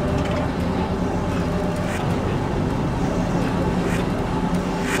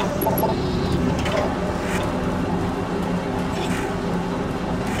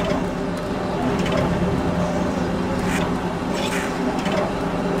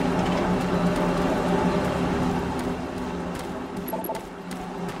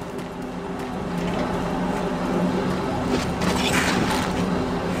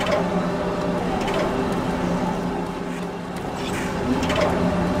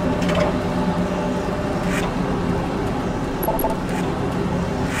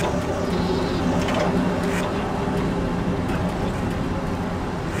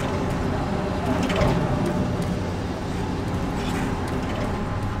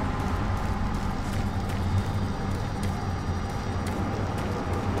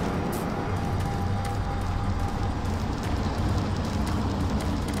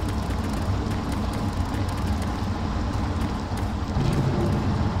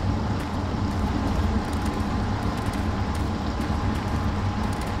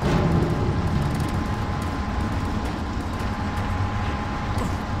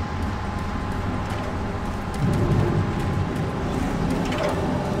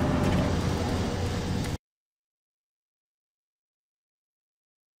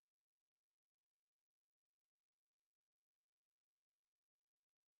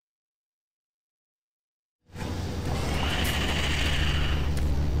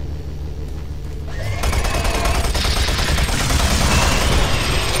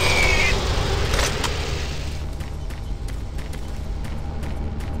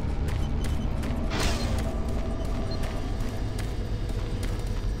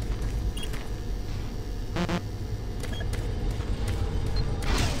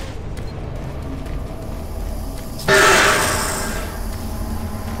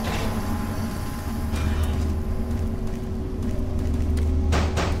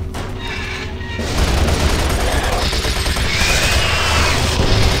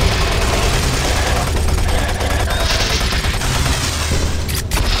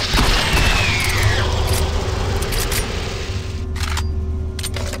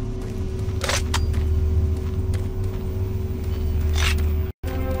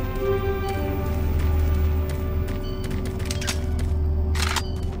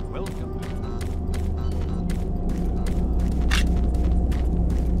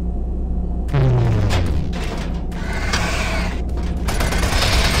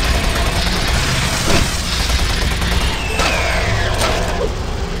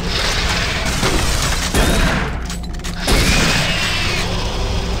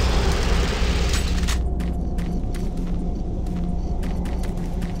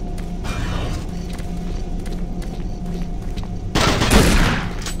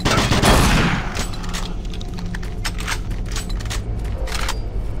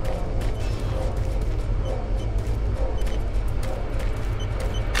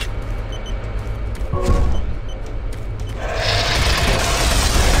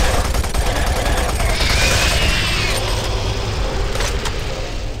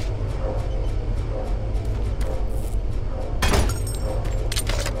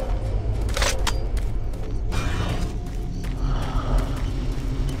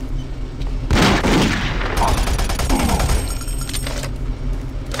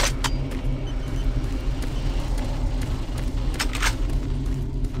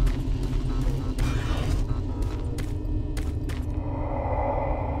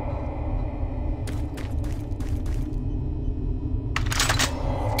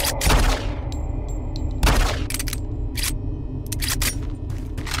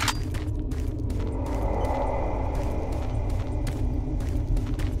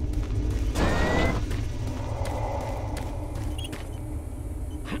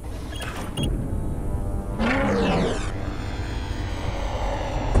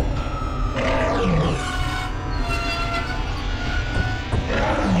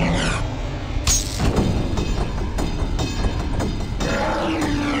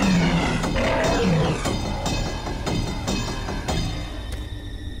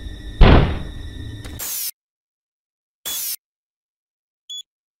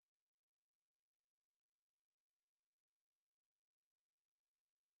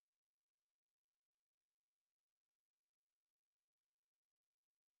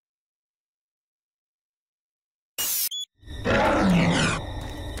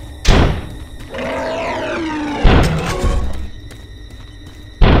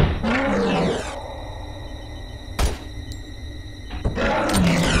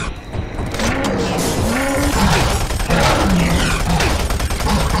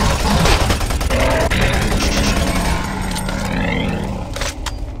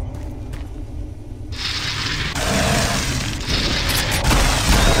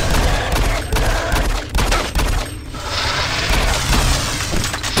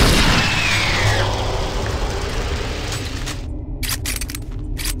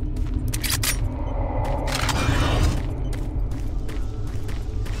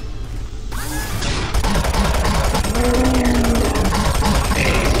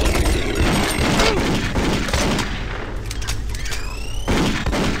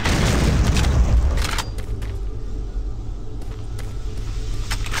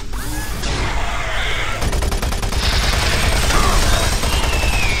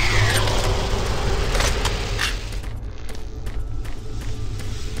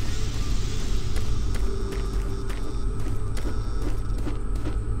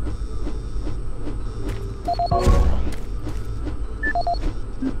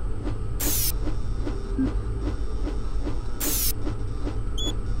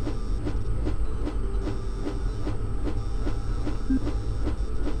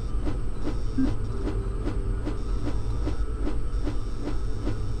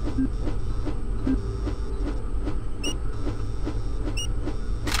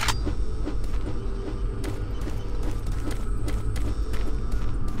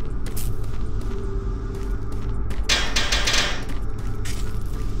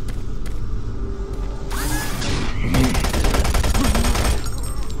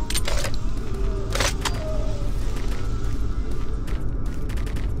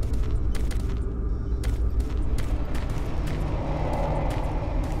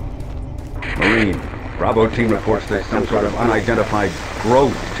 team. Bravo team reports there's some sort of unidentified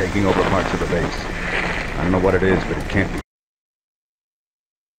growth taking over parts of the base. I don't know what it is, but it can't be.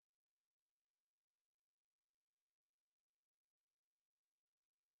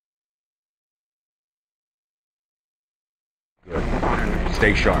 Good.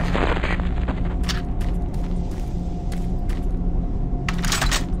 Stay sharp.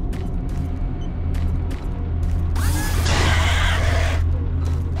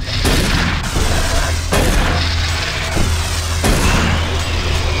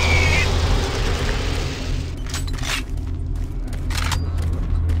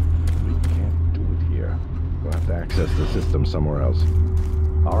 Access the system somewhere else.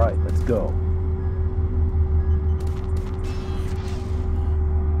 All right, let's go.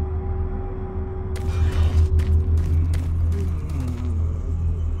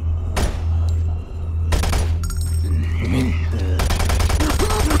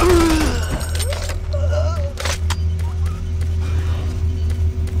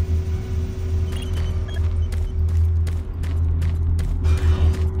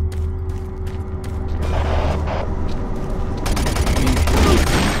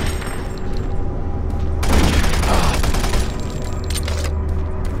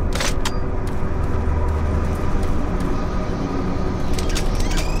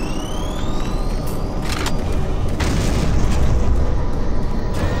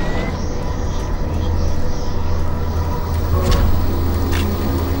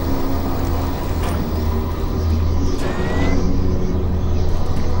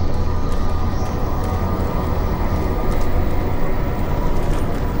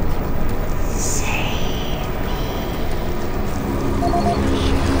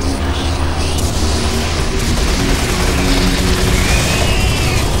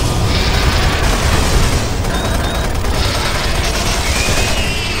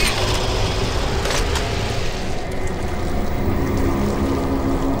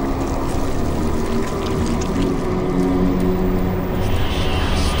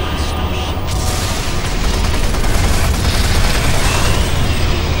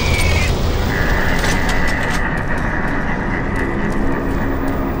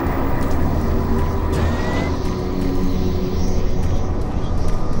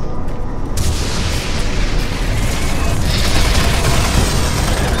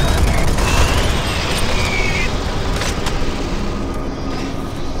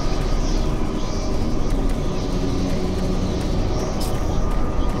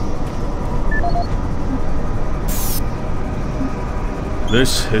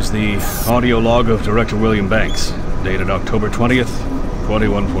 This is the audio log of Director William Banks, dated October 20th,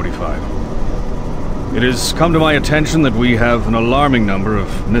 2145. It has come to my attention that we have an alarming number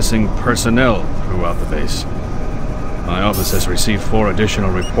of missing personnel throughout the base. My office has received 4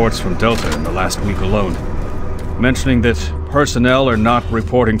 additional reports from Delta in the last week alone, mentioning that personnel are not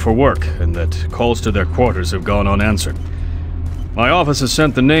reporting for work and that calls to their quarters have gone unanswered. My office has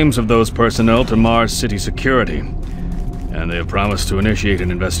sent the names of those personnel to Mars City Security, and they have promised to initiate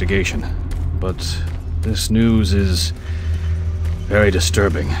an investigation. But this news is very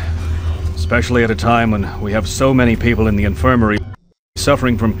disturbing, especially at a time when we have so many people in the infirmary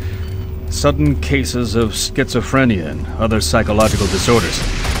suffering from sudden cases of schizophrenia and other psychological disorders. I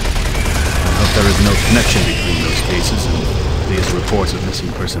hope there is no connection between those cases and these reports of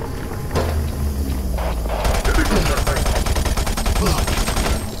missing persons.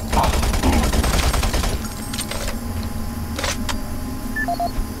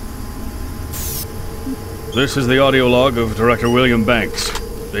 This is the audio log of Director William Banks,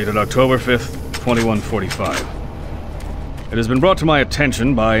 dated October 5th, 2145. It has been brought to my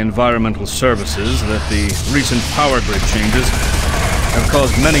attention by Environmental Services that the recent power grid changes have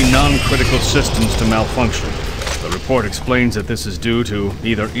caused many non-critical systems to malfunction. The report explains that this is due to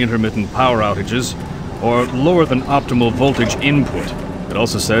either intermittent power outages or lower than optimal voltage input. It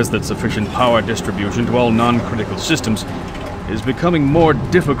also says that sufficient power distribution to all non-critical systems is becoming more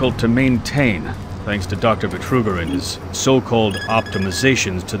difficult to maintain, thanks to Dr. Betruger and his so-called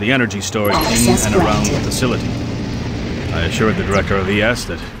optimizations to the energy storage in and around the facility. I assured the director of ES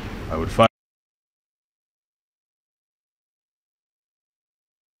that I would find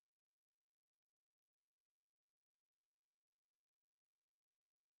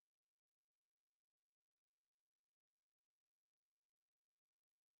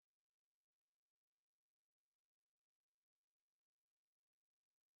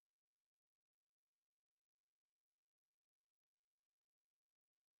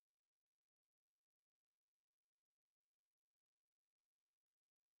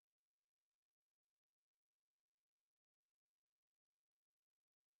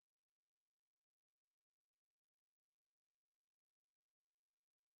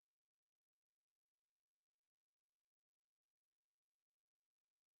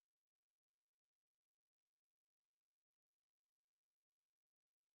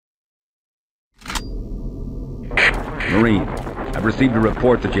Marine, I've received a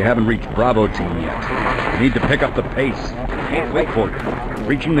report that you haven't reached Bravo Team yet. You need to pick up the pace. Can't wait for you.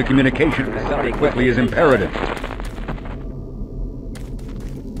 Reaching the communication facility quickly is imperative.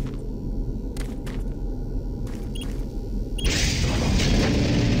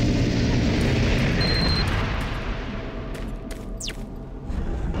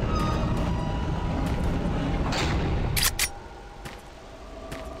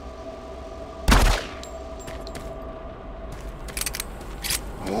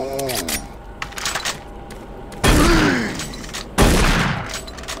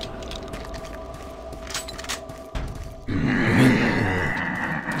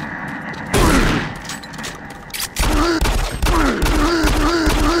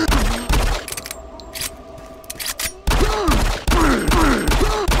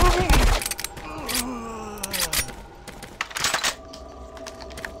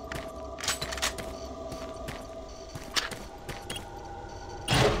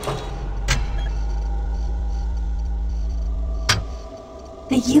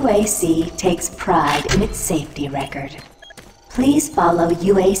 The UAC takes pride in its safety record. Please follow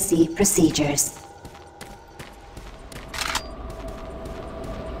UAC procedures.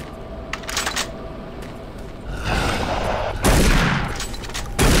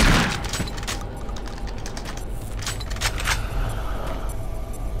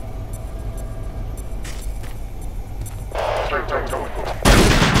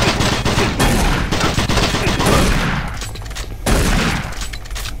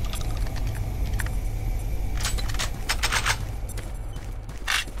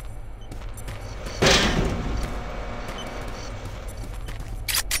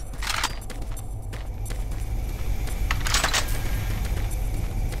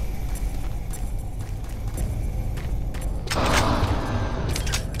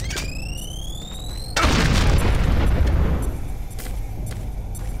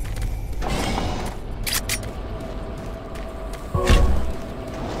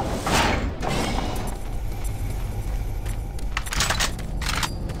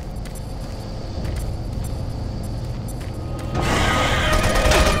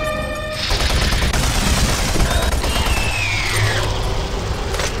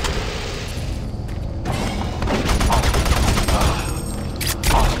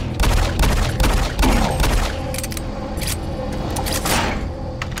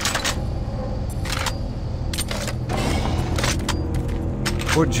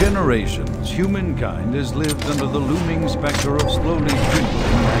 For generations, humankind has lived under the looming specter of slowly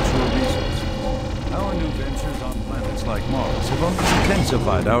dwindling natural resources. Our new ventures on planets like Mars have only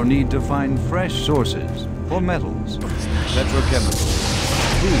intensified our need to find fresh sources for metals, petrochemicals,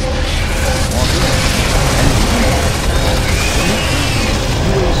 food, water, and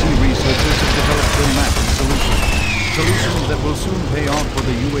UAC researchers have developed dramatic solutions that will soon pay off for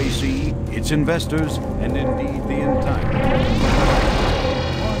the UAC, its investors, and indeed the entire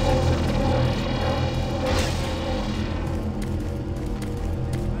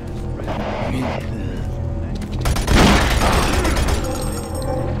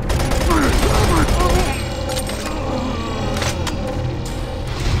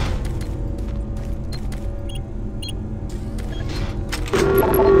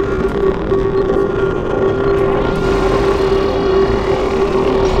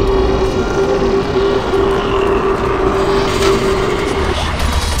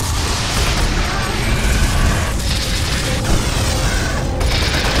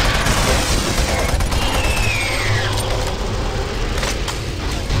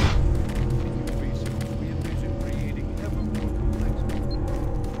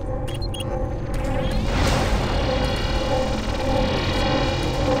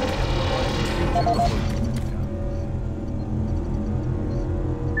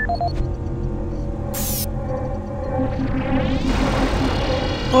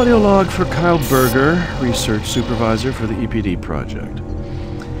Audio log for Kyle Berger, research supervisor for the EPD project.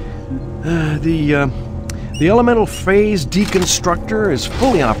 The elemental phase deconstructor is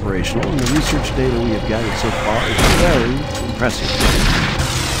fully operational, and the research data we have gathered so far is very impressive.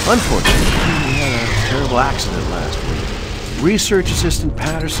 Unfortunately, we had a terrible accident last week. Research assistant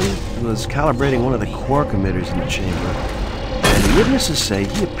Patterson was calibrating one of the quark emitters in the chamber, and witnesses say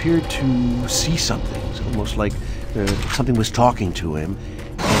he appeared to see something. It's almost like something was talking to him,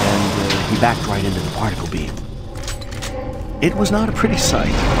 and he backed right into the particle beam. It was not a pretty sight,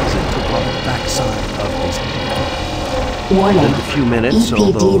 as it took off the backside of his head. Warning. In a few minutes, EPD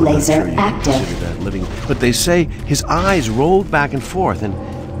although I'm not laser sure you active. consider that living, but they say his eyes rolled back and forth, and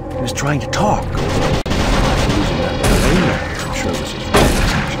he was trying to talk. Although losing that brain, I'm sure this is right.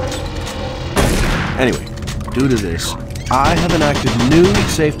 Anyway, Due to this, I have enacted new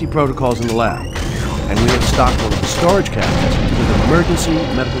safety protocols in the lab, and we have stocked one of the storage cabinets with emergency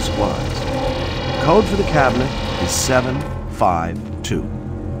medical supplies. The code for the cabinet is 752.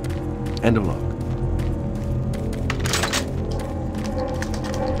 End of log.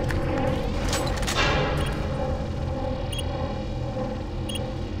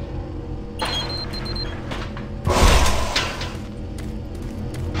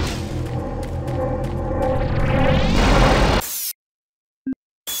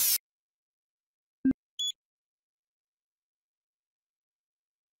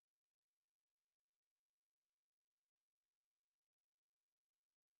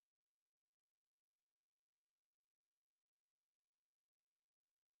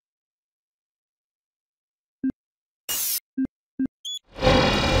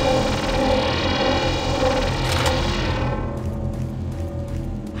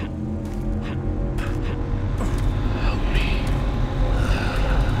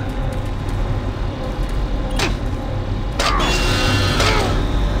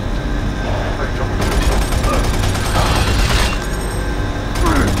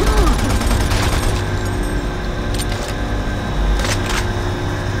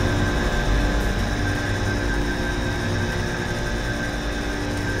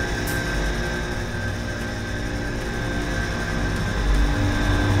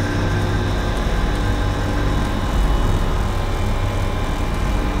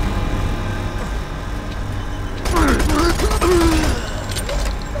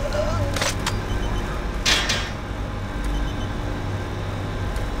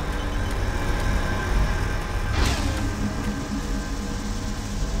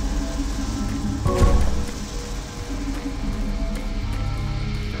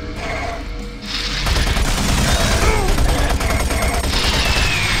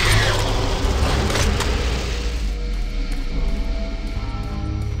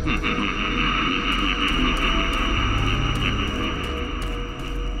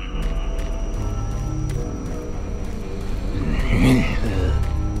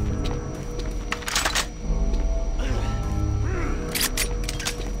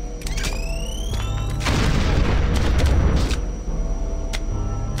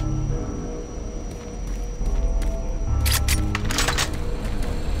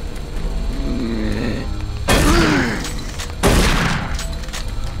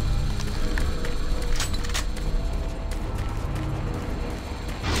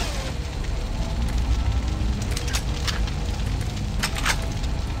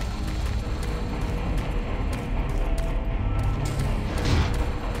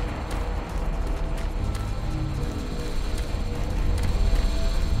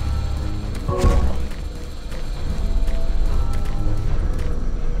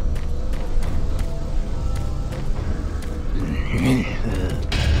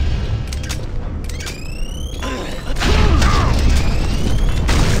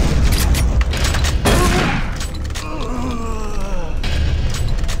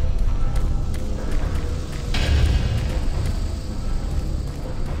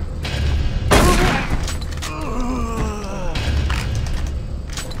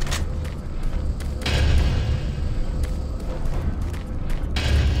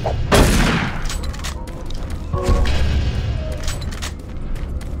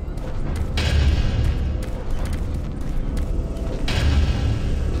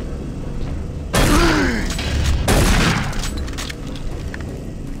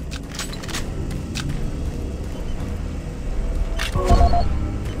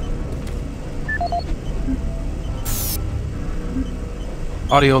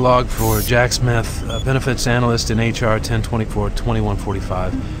 Audio log for Jack Smith, benefits analyst in HR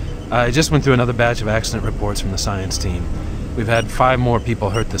 1024-2145. I just went through another batch of accident reports from the science team. We've had 5 more people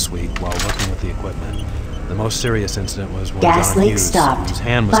hurt this week while working with the equipment. The most serious incident was when Gas John leak Hughes, stopped. whose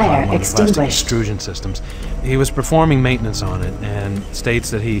hand was caught Fire in one of the plastic extinguished. extrusion systems. He was performing maintenance on it and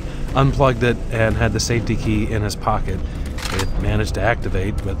states that he unplugged it and had the safety key in his pocket. It managed to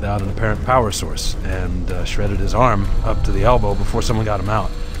activate without an apparent power source and shredded his arm up to the elbow before someone got him out.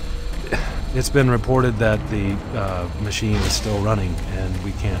 It's been reported that the machine is still running and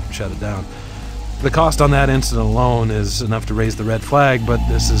we can't shut it down. The cost on that incident alone is enough to raise the red flag, but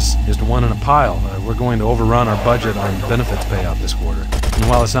this is just one in a pile. We're going to overrun our budget on benefits payout this quarter. And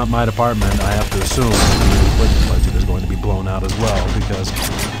while it's not my department, I have to assume the equipment budget is going to be blown out as well because,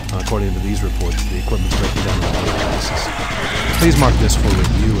 according to these reports, the equipment's breaking down on a daily basis. Please mark this for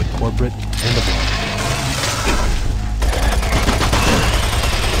review at corporate and the blog.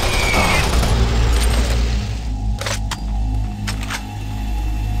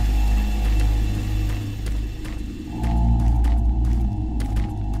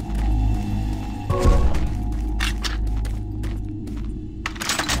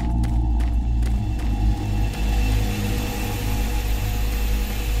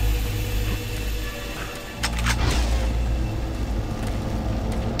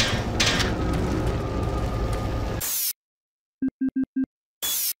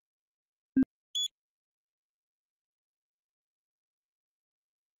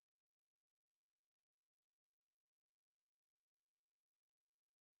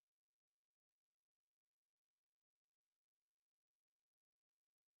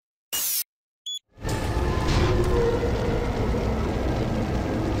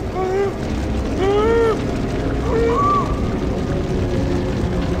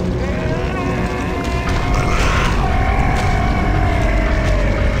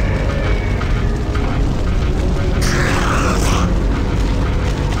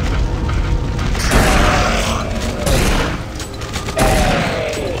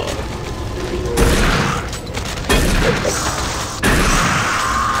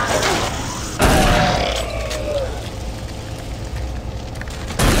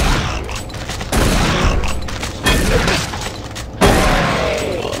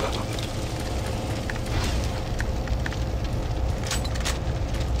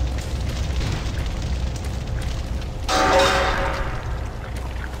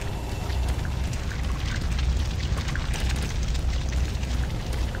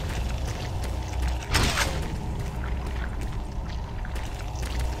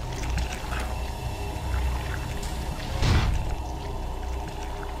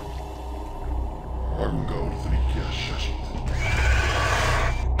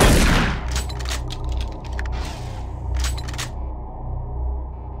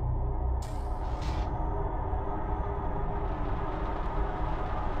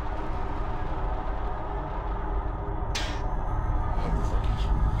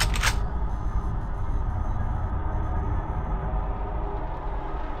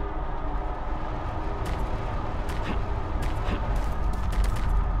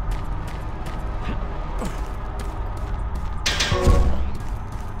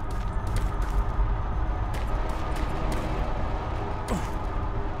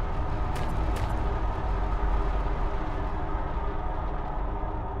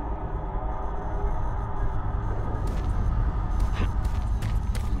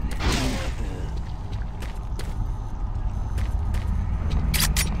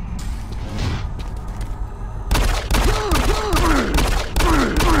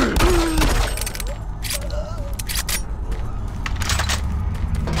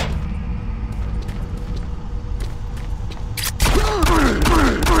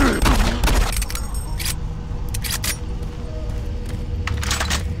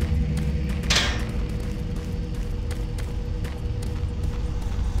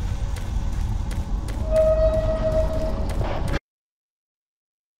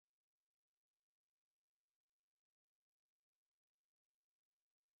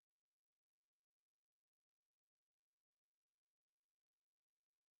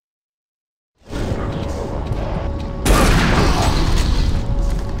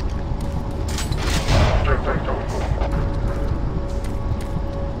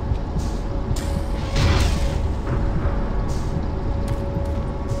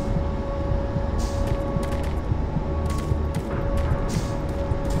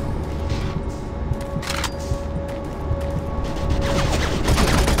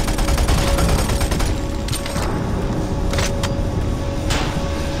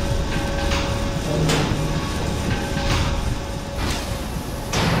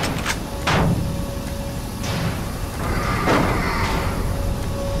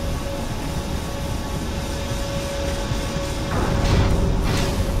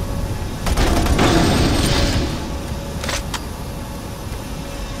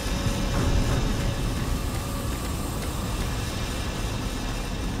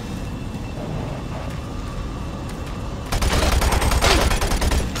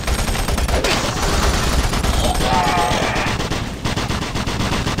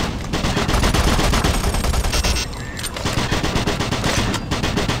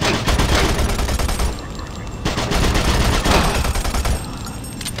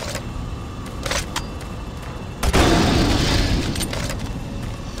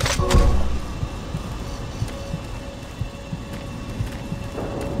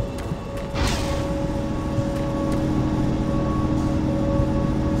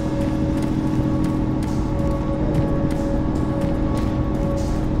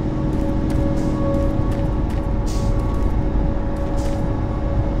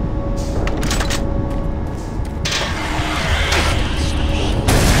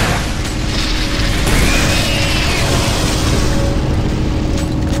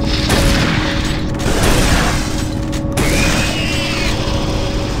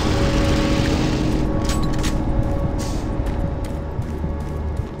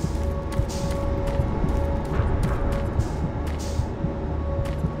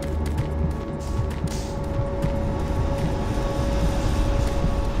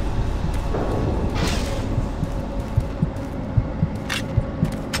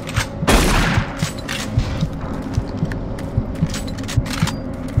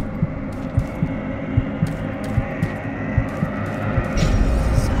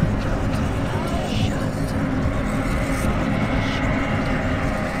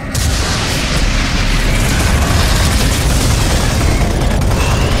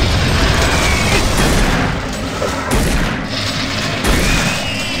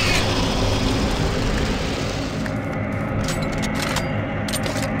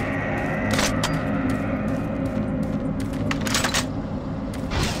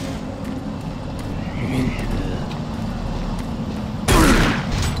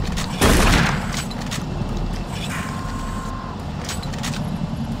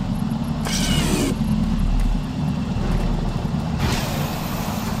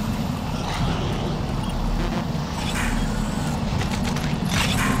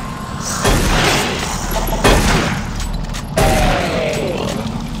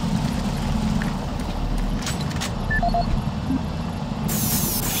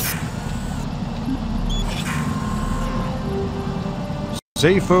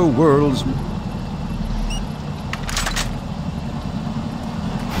 Safer worlds.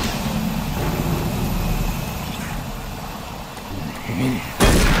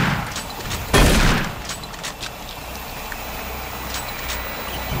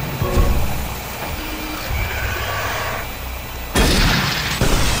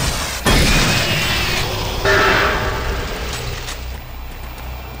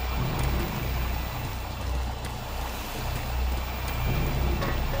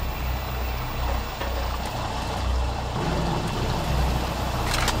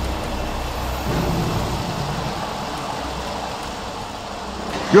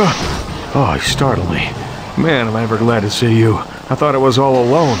 Oh, you startled me. Man, am I ever glad to see you. I thought I was all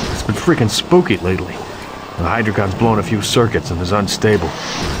alone. It's been freaking spooky lately. The Hydrocon's blown a few circuits and is unstable.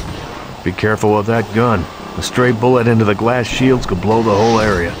 Be careful with that gun. A stray bullet into the glass shields could blow the whole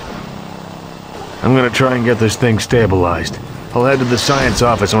area. I'm gonna try and get this thing stabilized. I'll head to the science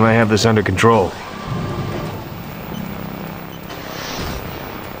office when I have this under control.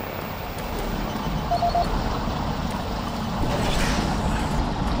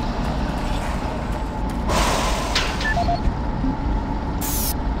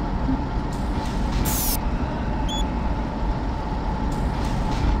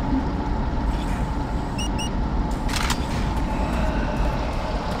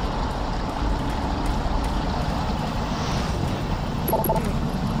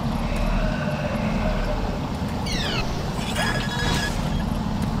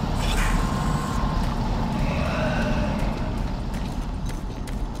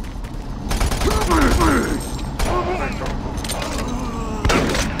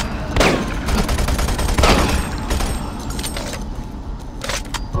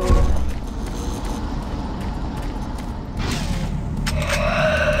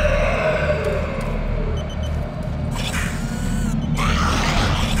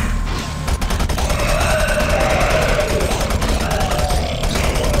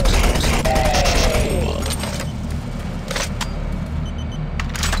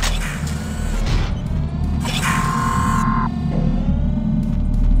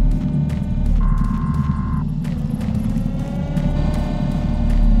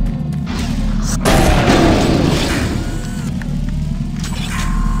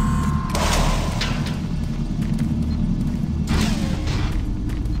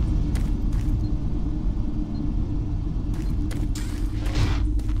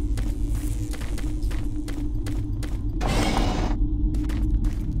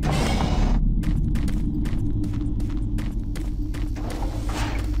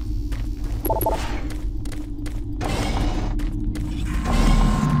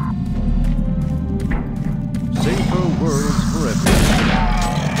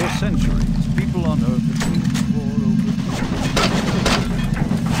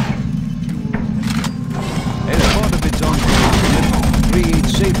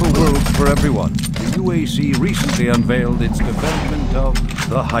 Everyone, the UAC recently unveiled its development of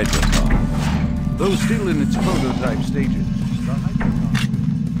the Hydrocon. Though still in its prototype stages, the Hydrocon...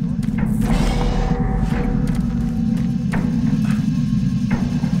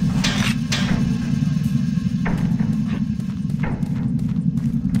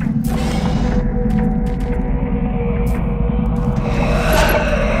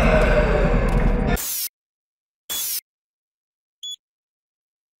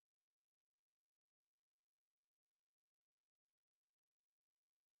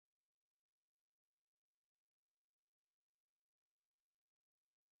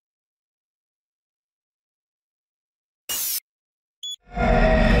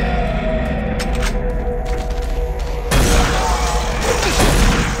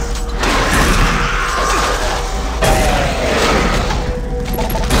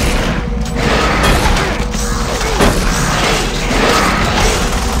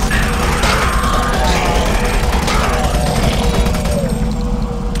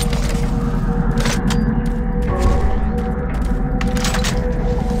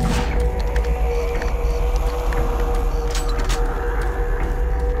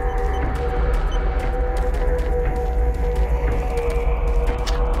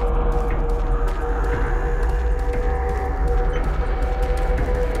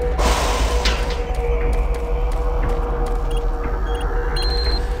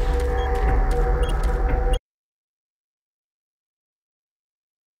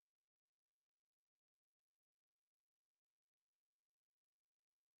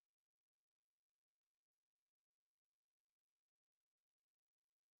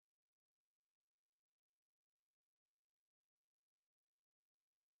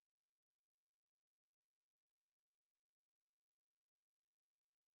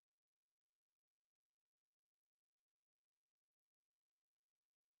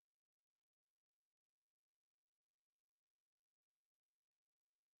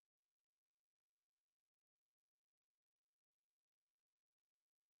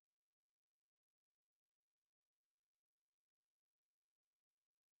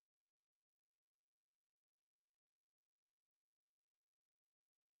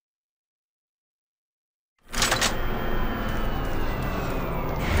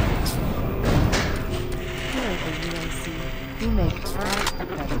 You make art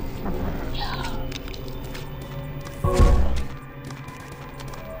better.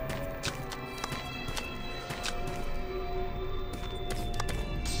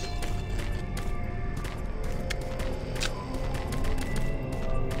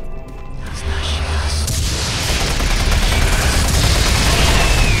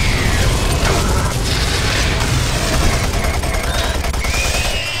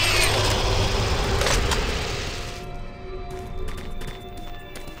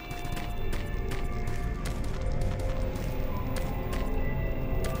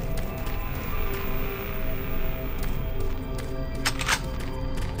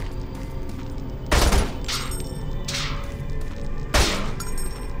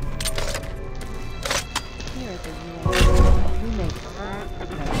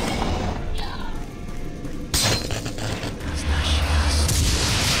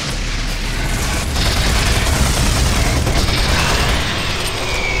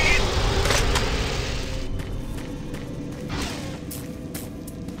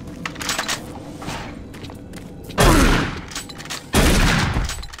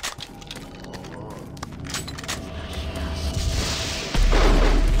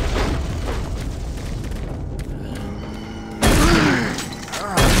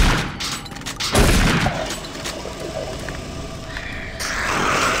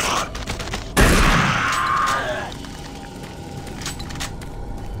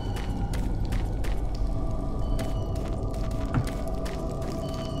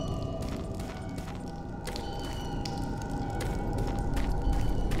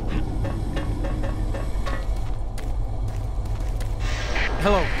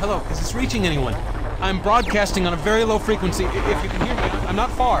 Hello, is this reaching anyone? I'm broadcasting on a very low frequency. If you can hear me, I'm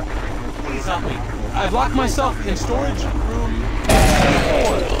not far. Please help me. I've locked myself in storage room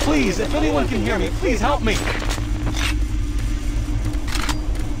 4. Please, if anyone can hear me, please help me.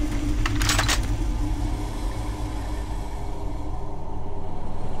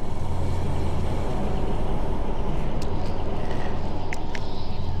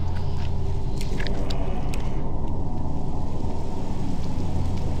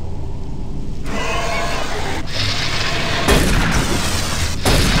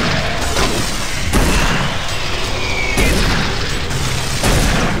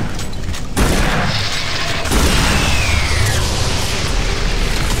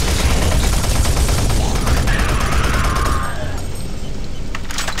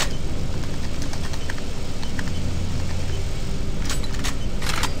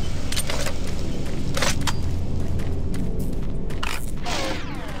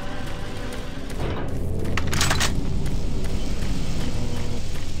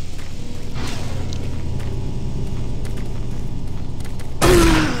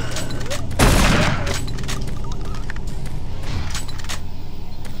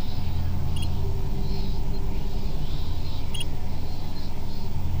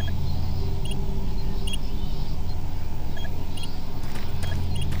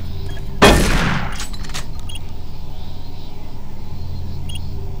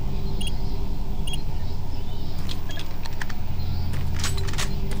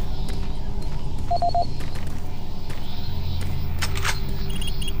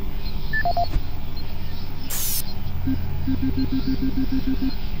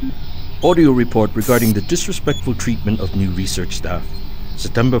 Audio report regarding the disrespectful treatment of new research staff,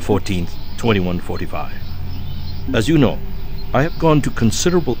 September 14th, 2145. As you know, I have gone to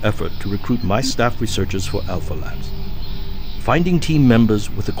considerable effort to recruit my staff researchers for Alpha Labs. Finding team members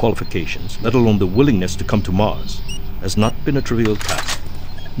with the qualifications, let alone the willingness to come to Mars, has not been a trivial task.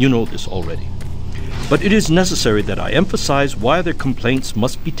 You know this already. But it is necessary that I emphasize why their complaints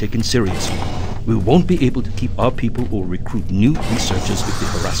must be taken seriously. We won't be able to keep our people or recruit new researchers if the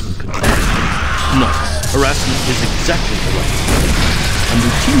harassment continues. No, harassment is exactly the right word. I'm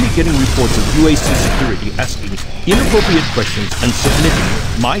routinely getting reports of UAC security asking inappropriate questions and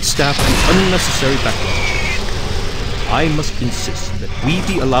submitting my staff to unnecessary background checks. I must insist that we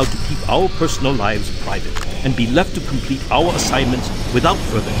be allowed to keep our personal lives private and be left to complete our assignments without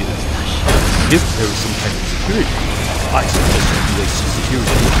further delay. If there is some kind of security, I suggest that UAC security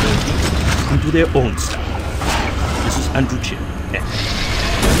will turn into their own staff. This is Andrew Chin, Ed.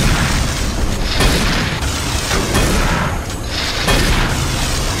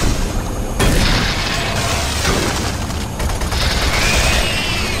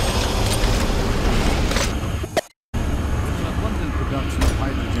 Abundant production of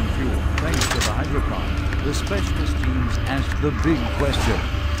hydrogen fuel, thanks to the hydrocon. The specialist teams asked the big question.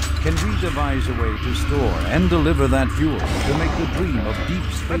 Can we devise a way to store and deliver that fuel to make the dream of deep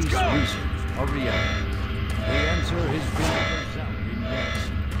space research a reality? The answer has been a resounding yes.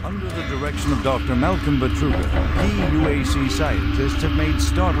 Under the direction of Dr. Malcolm Betruger, key UAC scientists have made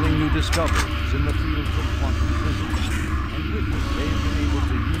startling new discoveries in the fields of quantum physics, and with it they have been able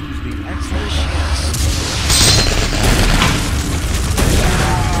to use the actual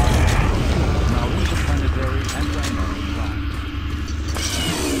now interplanetary and dynamic life.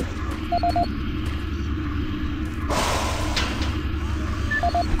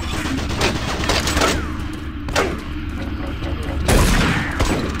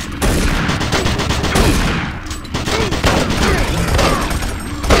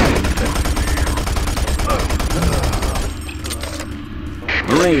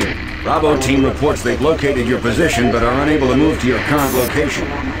 Marine, Bravo team reports they've located your position but are unable to move to your current location.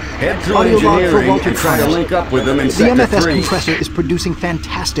 Head through engineering and try to link up with them in Sector 3. The MFS compressor is producing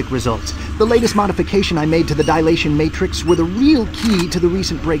fantastic results. The latest modification I made to the dilation matrix were the real key to the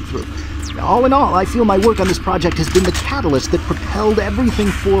recent breakthrough. All in all, I feel my work on this project has been the catalyst that propelled everything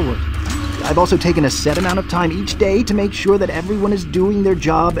forward. I've also taken a set amount of time each day to make sure that everyone is doing their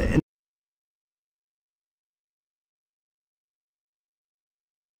job and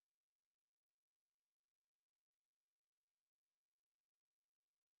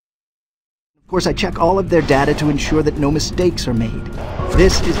of course, I check all of their data to ensure that no mistakes are made.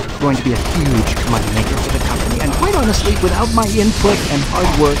 This is going to be a huge moneymaker for the company, and quite honestly, without my input and hard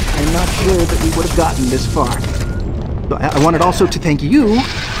work, I'm not sure that we would have gotten this far. So I wanted also to thank you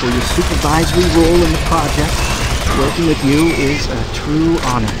for your supervisory role in the project. Working with you is a true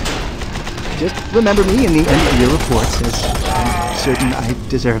honor. Just remember me in the end of your reports, as I'm certain I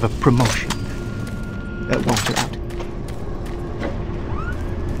deserve a promotion. Walter out.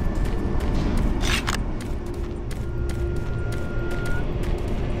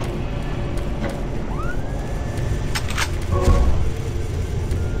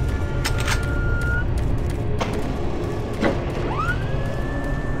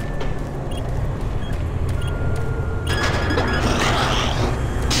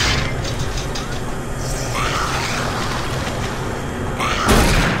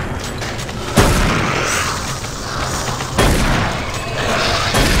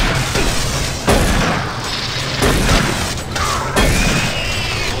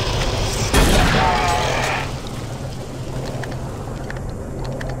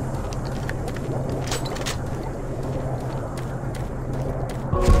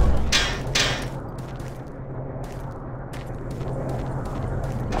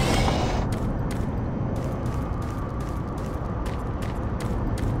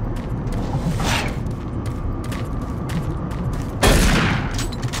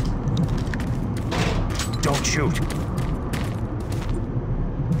 shoot.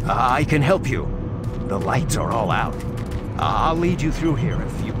 I can help you. The lights are all out. I'll lead you through here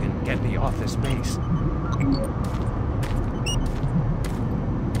if you can get me off this base.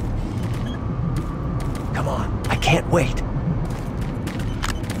 Come on, I can't wait.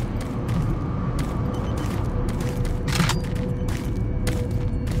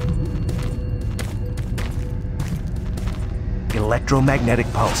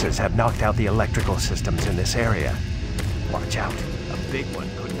 Electromagnetic pulses have knocked out the electrical systems in this area. Watch out. A big one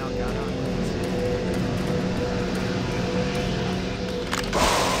could knock out our...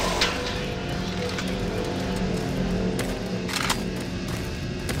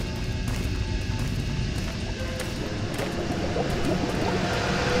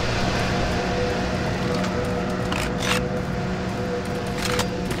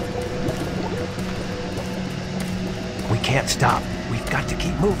 We can't stop. We've got to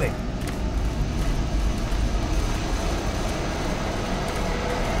keep moving.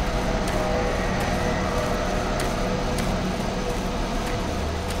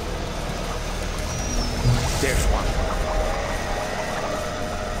 There's one.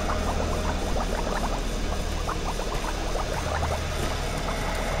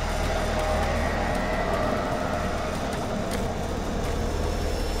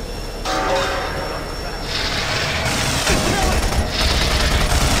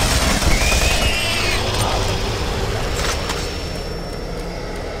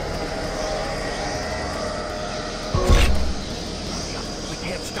 We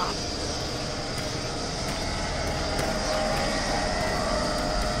can't stop.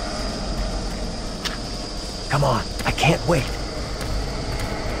 Come on, I can't wait.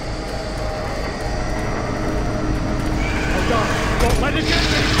 Hold on! Don't let it get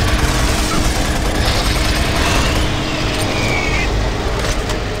me!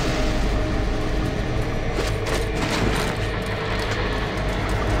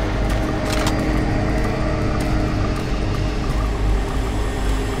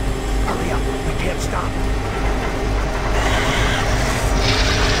 Hurry up, we can't stop.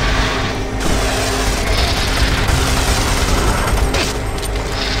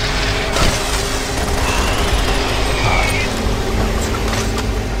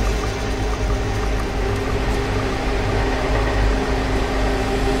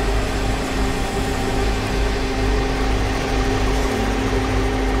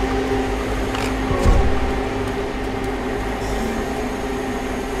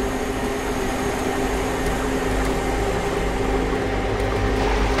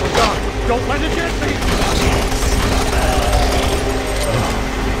 Don't let it get me!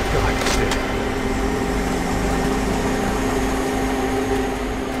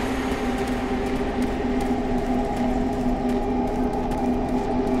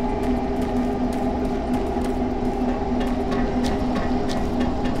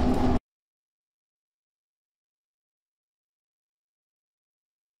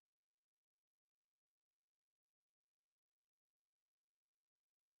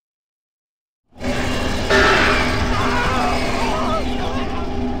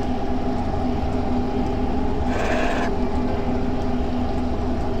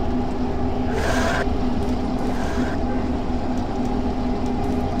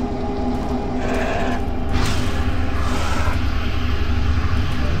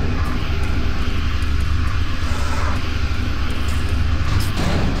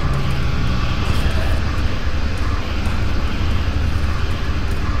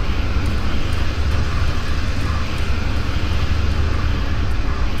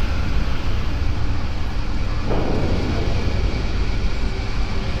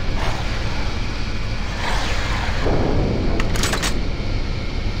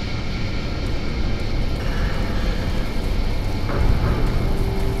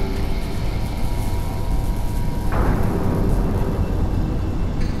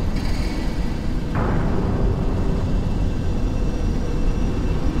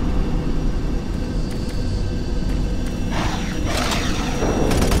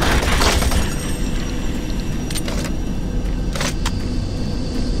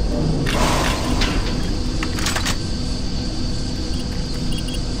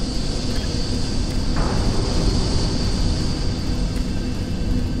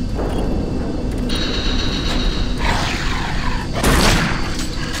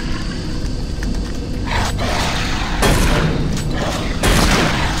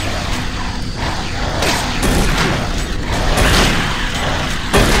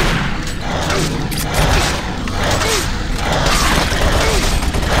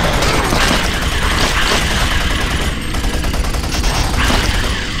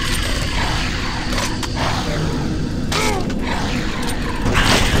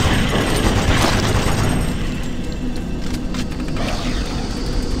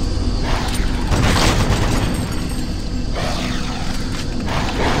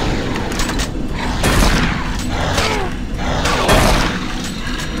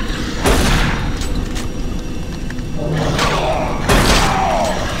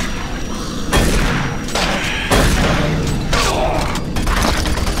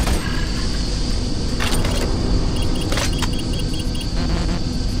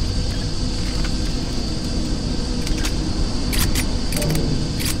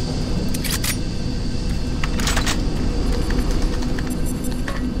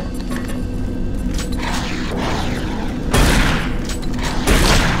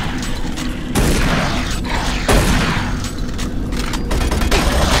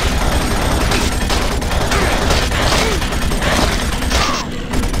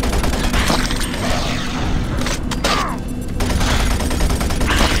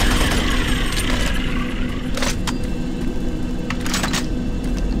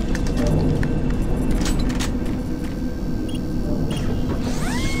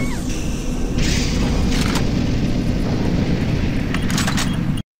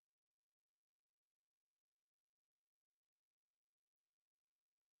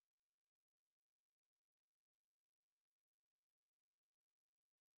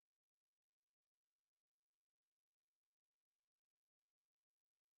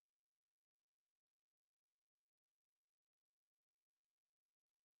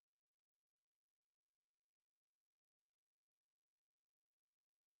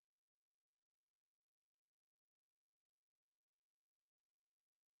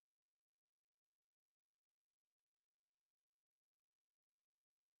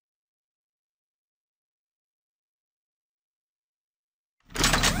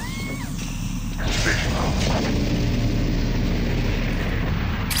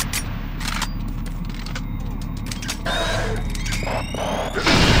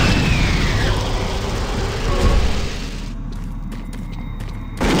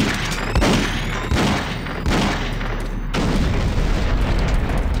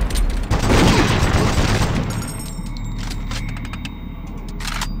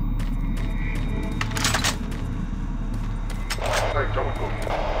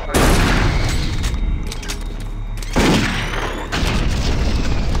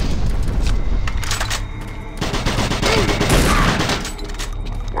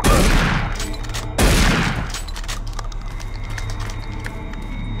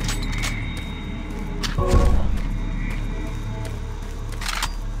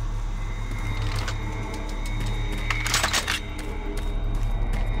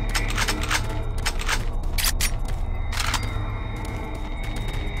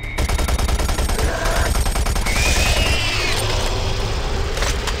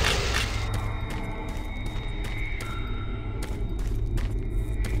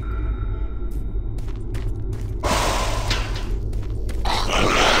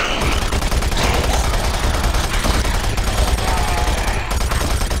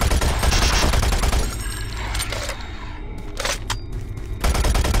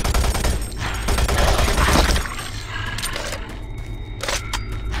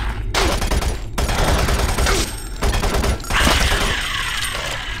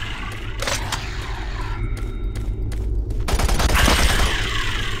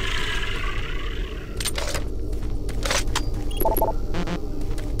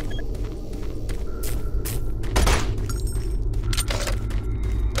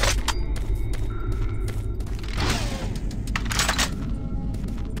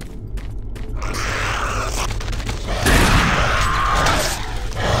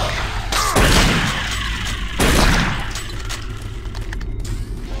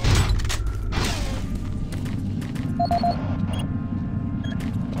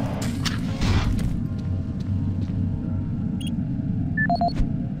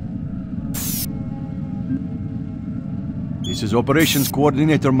 This is Operations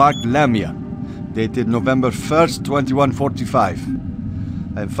Coordinator Mark Lamia, dated November 1st,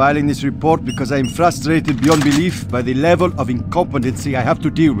 2145. I am filing this report because I am frustrated beyond belief by the level of incompetency I have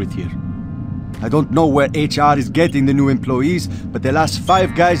to deal with here. I don't know where HR is getting the new employees, but the last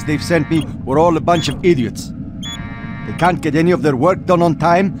 5 guys they've sent me were all a bunch of idiots. They can't get any of their work done on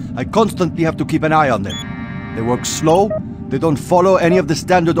time. I constantly have to keep an eye on them. They work slow, they don't follow any of the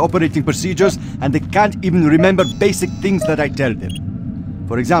standard operating procedures, and they can't even remember basic things that I tell them.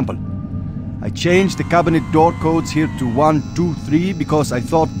 For example, I changed the cabinet door codes here to 1, 2, 3 because I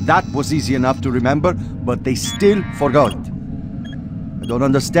thought that was easy enough to remember, but they still forgot it. I don't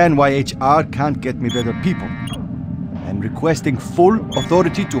understand why HR can't get me better people. I'm requesting full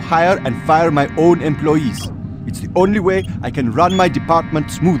authority to hire and fire my own employees. It's the only way I can run my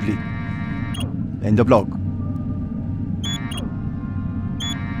department smoothly. End of log.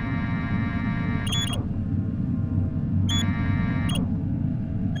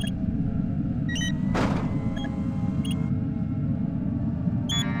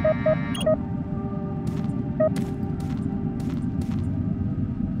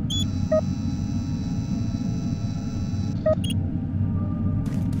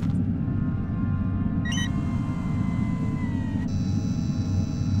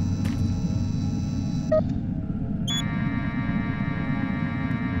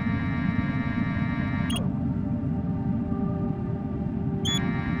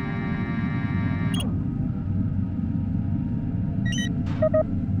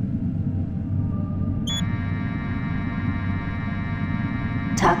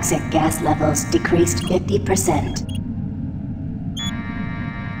 Toxic gas levels decreased 50%.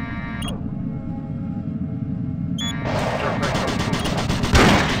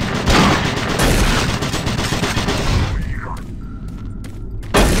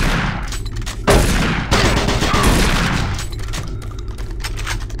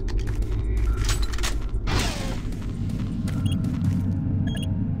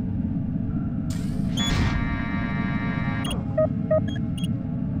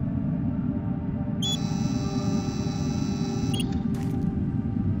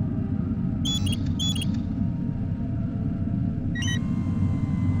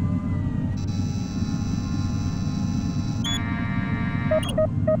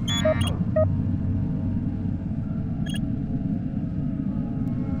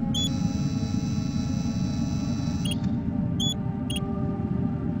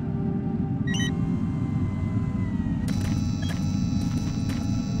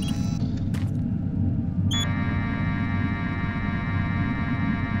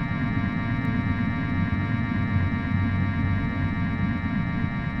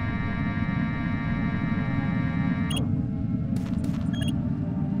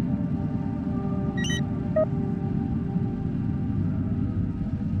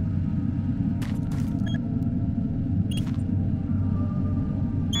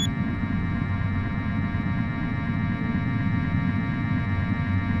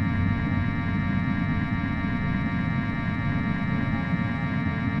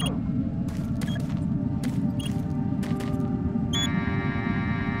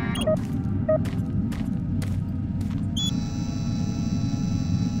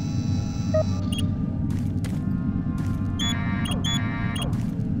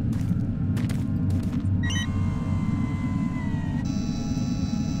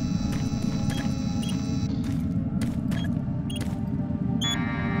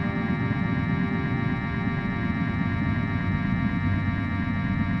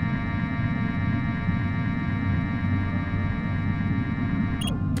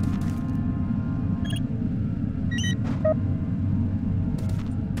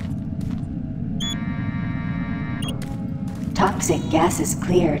 Toxic gases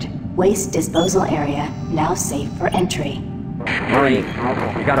cleared. Waste disposal area now safe for entry. Marine,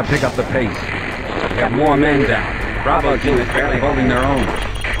 you gotta pick up the pace. We have more men down. Bravo team is barely holding their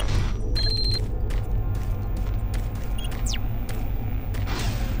own.